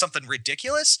groups does something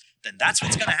ridiculous, then that's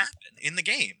what's going to happen in the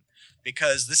game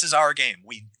because this is our game.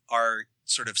 We are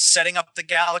sort of setting up the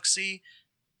galaxy,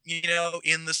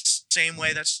 in the same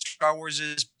way that Star Wars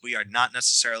is. We are not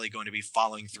necessarily going to be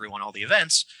following through on all the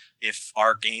events if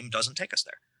our game doesn't take us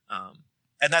there.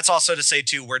 And that's also to say,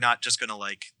 too, we're not just going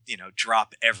to,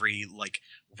 drop every,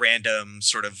 random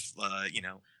sort of,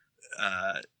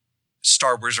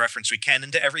 Star Wars reference we can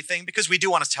into everything because we do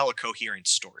want to tell a coherent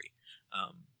story.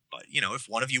 But, if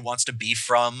one of you wants to be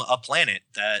from a planet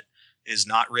that is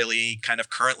not really kind of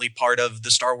currently part of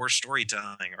the Star Wars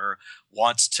storytelling or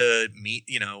wants to meet,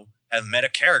 have met a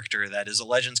character that is a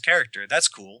Legends character, that's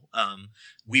cool.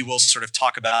 We will sort of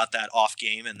talk about that off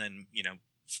game and then,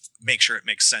 make sure it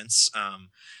makes sense. I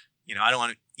don't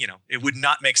want to, it would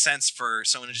not make sense for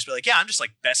someone to just be like, yeah, I'm just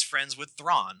like best friends with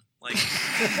Thrawn. Like,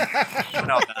 I don't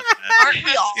know about that. Aren't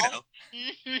we all?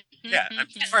 Yeah.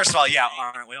 First of all, yeah,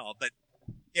 aren't we all? But,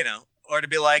 or to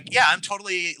be like, yeah, I'm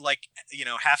totally like,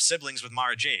 half siblings with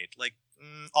Mara Jade. Like,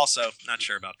 also not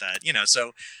sure about that,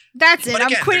 so. That's it. But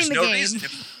again, I'm quitting the no game.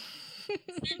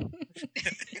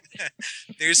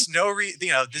 There's no reason,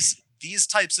 these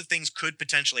types of things could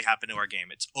potentially happen to our game.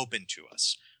 It's open to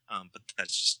us. But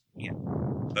that's just,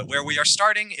 but where we are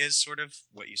starting is sort of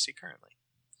what you see currently.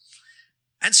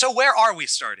 And so where are we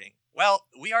starting? Well,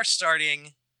 we are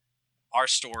starting our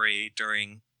story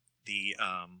during the,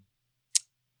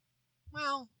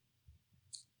 why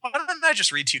don't I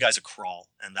just read to you guys a crawl,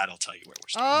 and that'll tell you where we're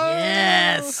starting.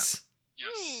 Yes.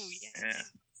 Ooh,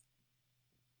 yes.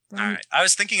 Yeah. All right. I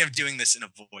was thinking of doing this in a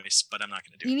voice, but I'm not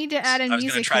going to do it. You need to add in I was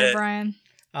music gonna try for to- Brian.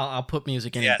 I'll put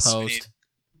music in Yes, we post. need-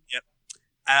 Yep.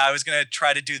 And I was going to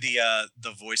try to do the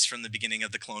voice from the beginning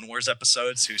of the Clone Wars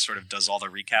episodes, who sort of does all the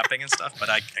recapping and stuff, but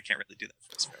I can't really do that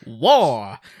for this.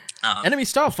 War! Um, Enemy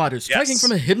starfighters striking yes.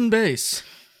 from a hidden base.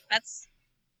 That's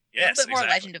yes, a bit more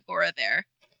exactly. Legend of Korra there.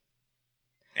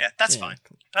 Yeah, that's Yeah. fine.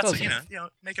 That's Close enough.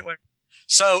 make it work.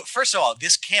 So first of all,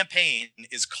 this campaign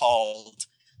is called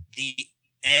The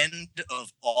End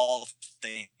of All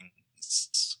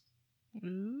Things.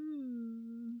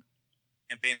 Campaign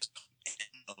is called The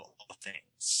End of All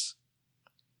Things.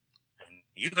 And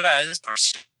you guys are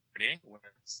starting with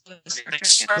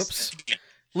Whoops.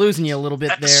 Losing you a little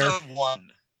bit there. Episode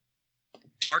 1.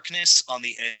 Darkness on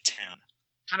the Edge of Town.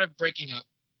 Kind of breaking up.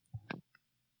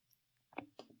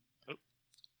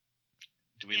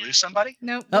 Do we lose somebody?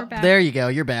 Nope, Oh, we're back. there you go.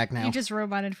 You're back now. You just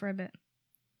roboted for a bit.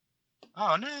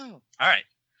 Oh no. All right.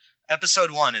 Episode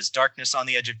 1 is Darkness on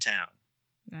the Edge of Town.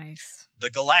 Nice. The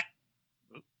Galact...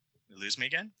 Oop, you lose me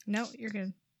again? No, you're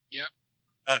good.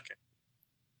 Okay.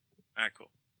 All right,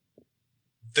 cool.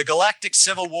 The Galactic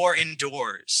Civil War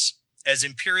endures as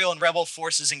Imperial and Rebel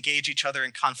forces engage each other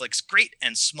in conflicts great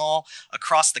and small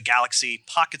across the galaxy.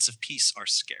 Pockets of peace are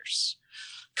scarce.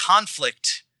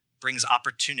 Conflict brings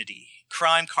opportunity.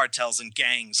 Crime cartels and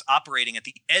gangs operating at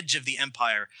the edge of the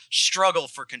empire struggle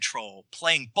for control,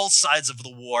 playing both sides of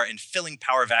the war and filling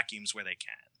power vacuums where they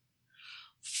can.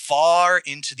 Far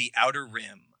into the outer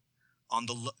rim, on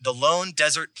the lone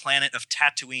desert planet of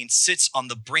Tatooine sits on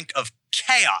the brink of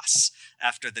chaos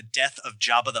after the death of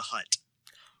Jabba the Hutt.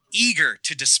 Eager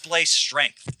to display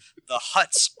strength, the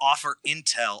Hutts offer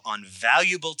intel on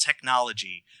valuable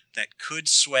technology that could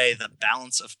sway the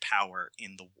balance of power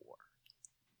in the war.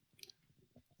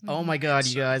 Oh my god,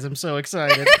 you guys, I'm so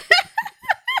excited.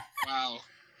 Wow.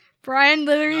 Brian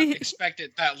Not literally,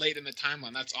 expected that late in the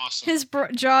timeline. That's awesome. his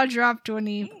jaw dropped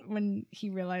when he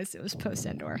realized it was post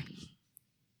Endor.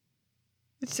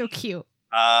 It's so cute.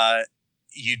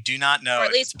 You do not know. Or at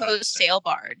if least it's post sail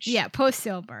barge. Yeah, post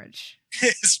sail barge.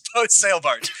 It's post sail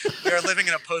barge. We are living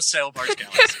in a post sail barge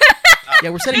galaxy.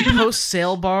 Yeah, we're setting post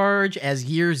sail barge as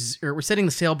we're setting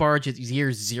the sail barge as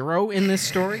year 0 in this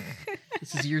story.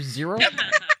 This is year 0.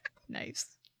 Nice.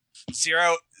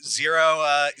 Zero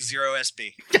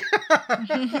SB.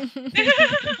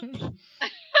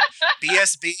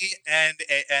 BSB and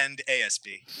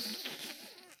ASB.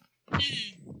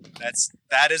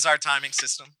 That is our timing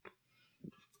system.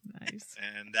 Nice.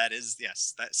 and that is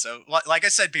yes. That so like I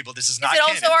said, people, this is not Is it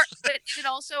canon. also our? But is it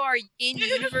also our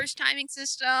in-universe timing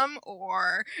system,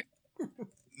 or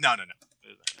No.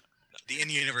 The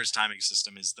in-universe timing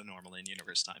system is the normal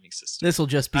in-universe timing system. This will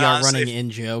just be our running in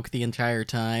joke the entire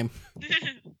time.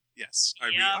 Yes. Are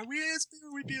Yeah. we ASP or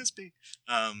are we BSP?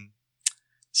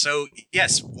 So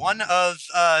yes, one of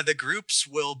the groups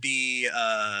will be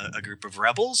a group of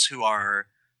rebels who are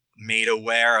made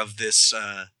aware of this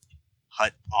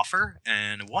hut offer,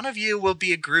 and one of you will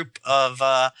be a group of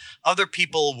other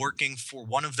people working for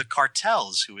one of the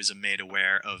cartels who is made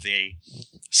aware of a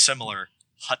similar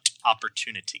hut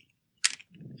opportunity.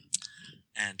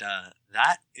 And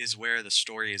that is where the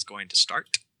story is going to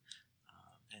start.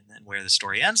 And then where the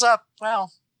story ends up,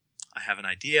 well, I have an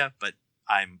idea, but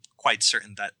I'm quite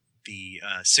certain that the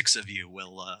 6 of you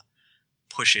will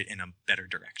push it in a better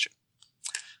direction.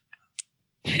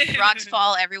 rocks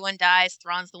fall, everyone dies.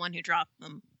 Thrawn's the one who dropped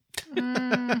them.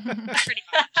 Pretty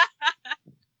much.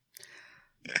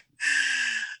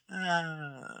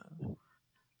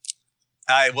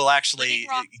 I will actually Living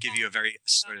rock give you a very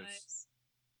sort of... vibes.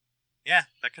 Yeah,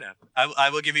 that could happen. I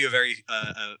will give you a very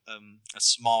a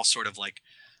small sort of like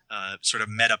sort of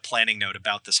meta planning note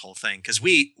about this whole thing, because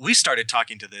we started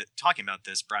talking about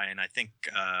this, Brian. I think,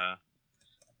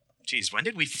 geez, when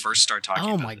did we first start talking?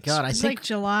 Oh about my this? god! I It's think like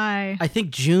July. I think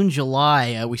June,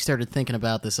 July. We started thinking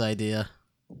about this idea.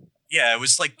 Yeah, it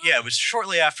was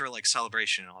shortly after like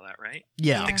Celebration and all that, right?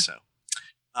 Yeah. I think so.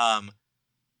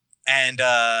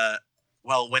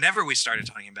 Well, whenever we started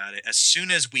talking about it, as soon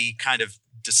as we kind of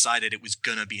decided it was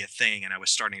gonna be a thing, and I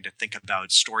was starting to think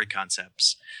about story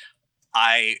concepts,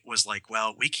 I was like,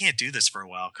 well, we can't do this for a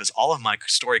while because all of my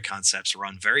story concepts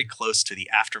run very close to the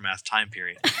Aftermath time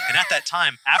period. And at that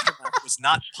time, Aftermath was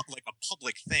not like a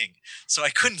public thing. So I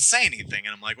couldn't say anything.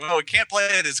 And I'm like, well, we can't play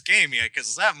this game yet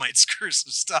because that might screw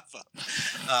some stuff up.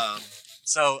 I'm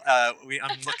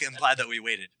glad that we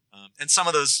waited. And some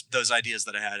of those ideas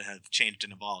that I had have changed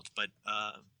and evolved. But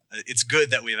it's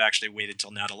good that we've actually waited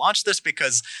till now to launch this,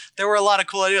 because there were a lot of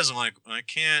cool ideas. I'm like, I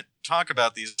can't talk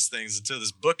about these things until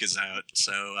this book is out.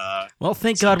 So, Well,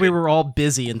 thank So God we good. were all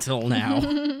busy until now.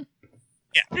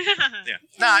 yeah.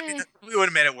 No, I mean, we would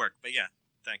have made it work, but yeah,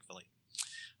 thankfully.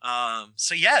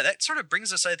 So yeah, that sort of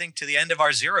brings us, I think, to the end of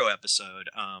our 0 episode.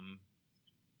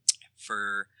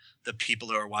 For the people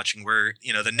who are watching, where,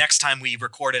 the next time we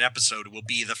record an episode will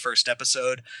be the first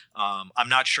episode. I'm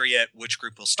not sure yet which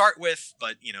group we'll start with,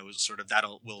 but sort of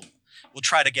we'll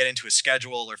try to get into a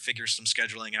schedule or figure some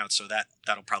scheduling out, so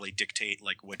that'll probably dictate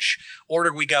like which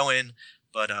order we go in.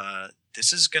 But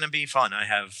this is going to be fun. I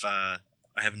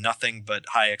have nothing but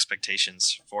high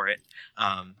expectations for it.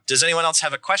 Does anyone else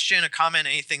have a question, a comment,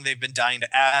 anything they've been dying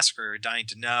to ask or dying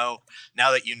to know?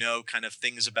 Now that you know kind of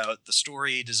things about the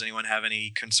story, does anyone have any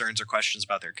concerns or questions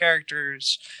about their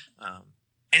characters?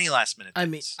 Any last minute I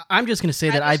mean, things? I'm just going to say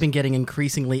that I've been getting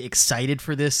increasingly excited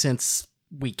for this since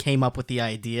we came up with the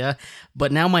idea,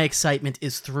 but now my excitement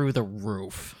is through the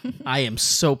roof. I am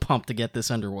so pumped to get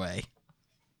this underway.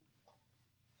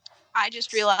 I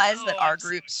just realized that Oh, our I'm so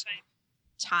group's excited.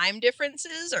 time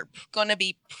differences are going to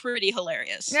be pretty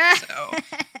hilarious. So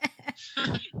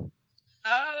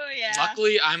Oh yeah.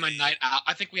 Luckily, I'm a night owl.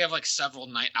 I think we have like several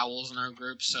night owls in our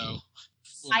group, so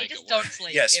we'll I make just it don't work.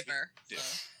 sleep Yes, ever. we do.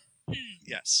 So.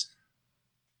 Yes.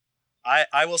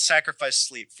 I will sacrifice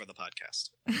sleep for the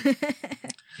podcast.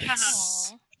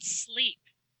 Haha. Sleep.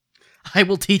 I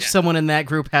will teach Yeah. someone in that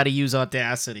group how to use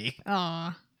Audacity.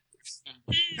 Aw.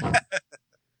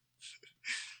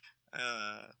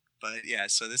 But yeah,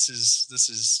 so this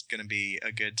is gonna be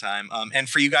a good time. And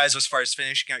for you guys, as far as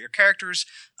finishing out your characters,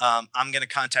 I'm gonna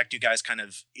contact you guys kind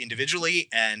of individually,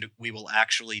 and we will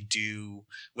actually do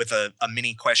with a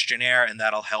mini questionnaire, and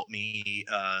that'll help me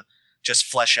just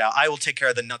flesh out. I will take care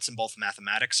of the nuts and bolts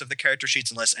mathematics of the character sheets,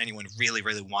 unless anyone really,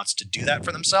 really wants to do that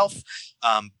for themselves.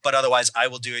 But otherwise, I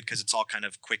will do it because it's all kind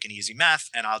of quick and easy math,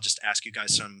 and I'll just ask you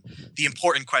guys the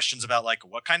important questions about like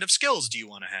what kind of skills do you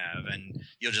want to have, and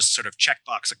you'll just sort of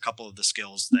checkbox a couple of the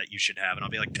skills that you should have, and I'll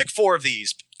be like, pick 4 of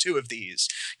these, 2 of these,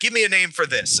 give me a name for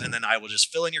this, and then I will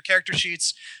just fill in your character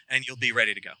sheets, and you'll be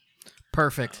ready to go.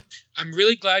 Perfect. I'm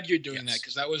really glad you're doing that, Yes.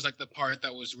 because that was like the part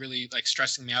that was really like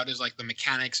stressing me out, is like the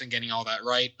mechanics and getting all that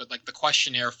right. But like the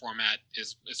questionnaire format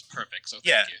is perfect. So thank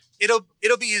Yeah. you.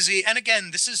 It'll be easy. And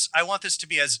again, I want this to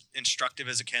be as instructive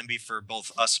as it can be for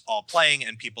both us all playing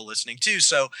and people listening too.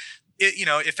 So,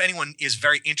 if anyone is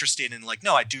very interested in like,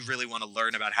 no, I do really want to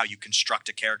learn about how you construct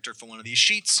a character for one of these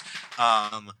sheets,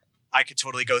 I could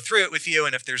totally go through it with you.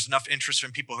 And if there's enough interest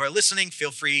from people who are listening,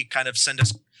 feel free kind of send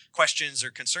us questions or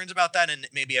concerns about that. And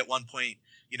maybe at one point,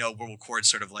 we'll record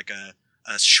sort of like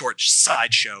short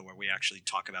sideshow where we actually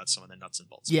talk about some of the nuts and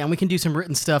bolts. Yeah, and we can do some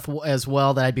written stuff as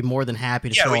well that I'd be more than happy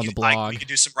to show on the blog. We could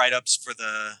do some write-ups for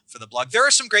the blog. There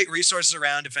are some great resources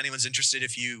around if anyone's interested.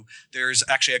 There's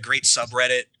actually a great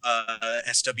subreddit,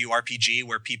 SWRPG,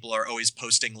 where people are always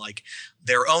posting like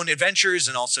their own adventures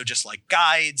and also just like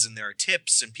guides, and there are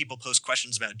tips, and people post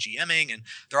questions about GMing, and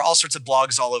there are all sorts of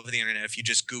blogs all over the internet. If you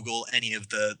just Google any of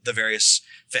the various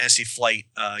Fantasy Flight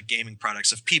gaming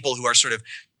products of people who are sort of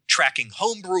tracking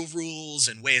homebrew rules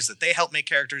and ways that they help make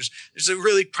characters, there's a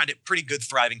really pretty good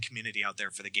thriving community out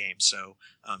there for the game. So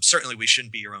certainly we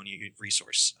shouldn't be your own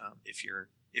resource if you're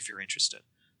interested.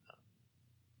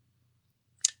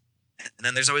 And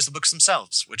then there's always the books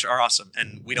themselves, which are awesome.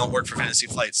 And we don't work for Fantasy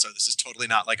Flight, so this is totally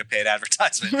not like a paid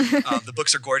advertisement. The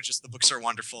books are gorgeous. The books are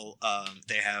wonderful.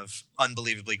 They have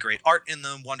unbelievably great art in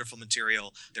them, wonderful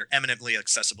material. They're eminently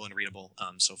accessible and readable.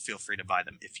 So feel free to buy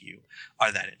them if you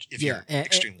are you're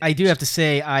extremely I do have to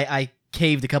say, I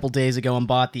caved a couple days ago and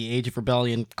bought the Age of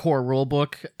Rebellion core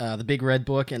rulebook, the big red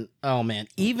book. And oh man,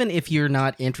 even if you're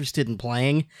not interested in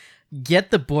playing,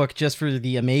 get the book just for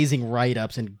the amazing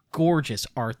write-ups and gorgeous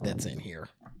art that's in here.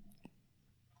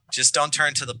 Just don't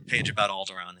turn to the page about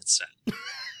Alderaan. It's sad.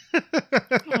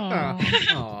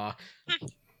 Aww.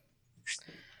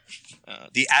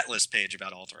 The Atlas page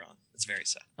about Alderaan. It's very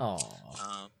sad. Aww.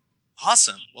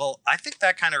 Awesome. Well, I think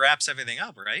that kind of wraps everything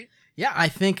up, right? Yeah, I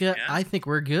think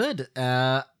we're good.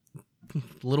 A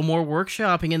little more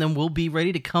workshopping, and then we'll be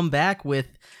ready to come back with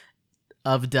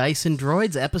Of Dice and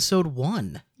Droids, Episode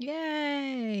 1.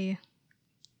 Yay!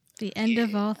 The end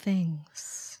of all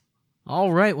things.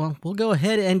 All right, well, we'll go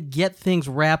ahead and get things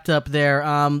wrapped up there.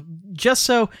 Just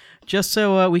so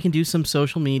we can do some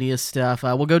social media stuff,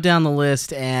 we'll go down the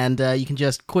list, and you can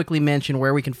just quickly mention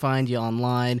where we can find you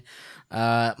online.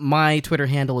 My Twitter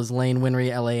handle is Lane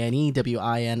Winree,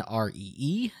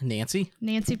 LaneWinree. Nancy?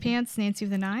 Nancy Pants, Nancy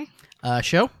with an I.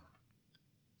 Show?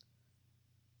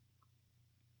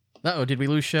 Uh-oh, did we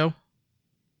lose Show?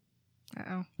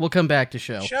 Uh-oh. We'll come back to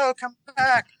Show. Show, come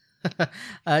back.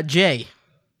 Jay?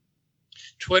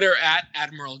 Twitter at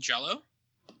Admiral Jello.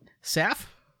 Saf?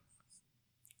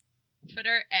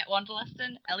 Twitter at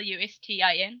Wanderlustin,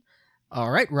 Lustin.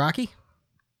 All right, Rocky?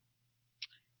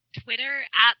 Twitter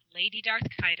at Lady Darth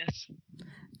Kaitis.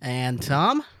 And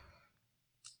Tom?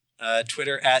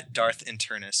 Twitter at Darth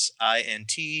Internus,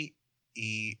 INTERNOUS.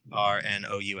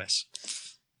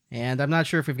 And I'm not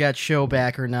sure if we've got Show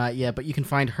back or not yet, but you can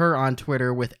find her on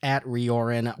Twitter with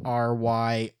 @Ryorin,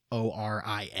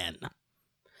 RYORIN.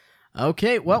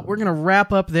 Okay, well, we're going to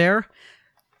wrap up there.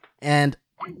 And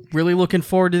really looking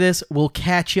forward to this. We'll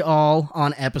catch you all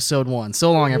on Episode 1.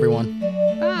 So long, everyone.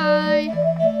 Bye! Bye.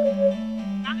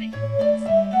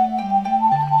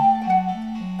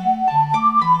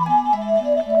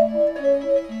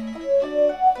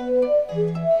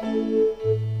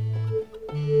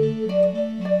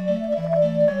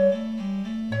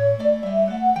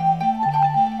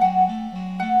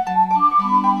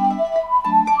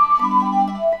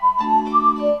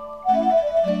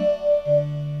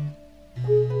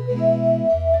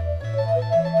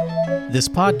 This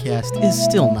podcast is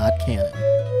still not canon.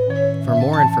 For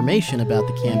more information about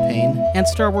the campaign and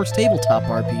Star Wars tabletop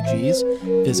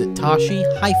RPGs, visit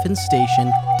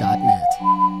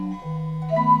Tashi-Station.net.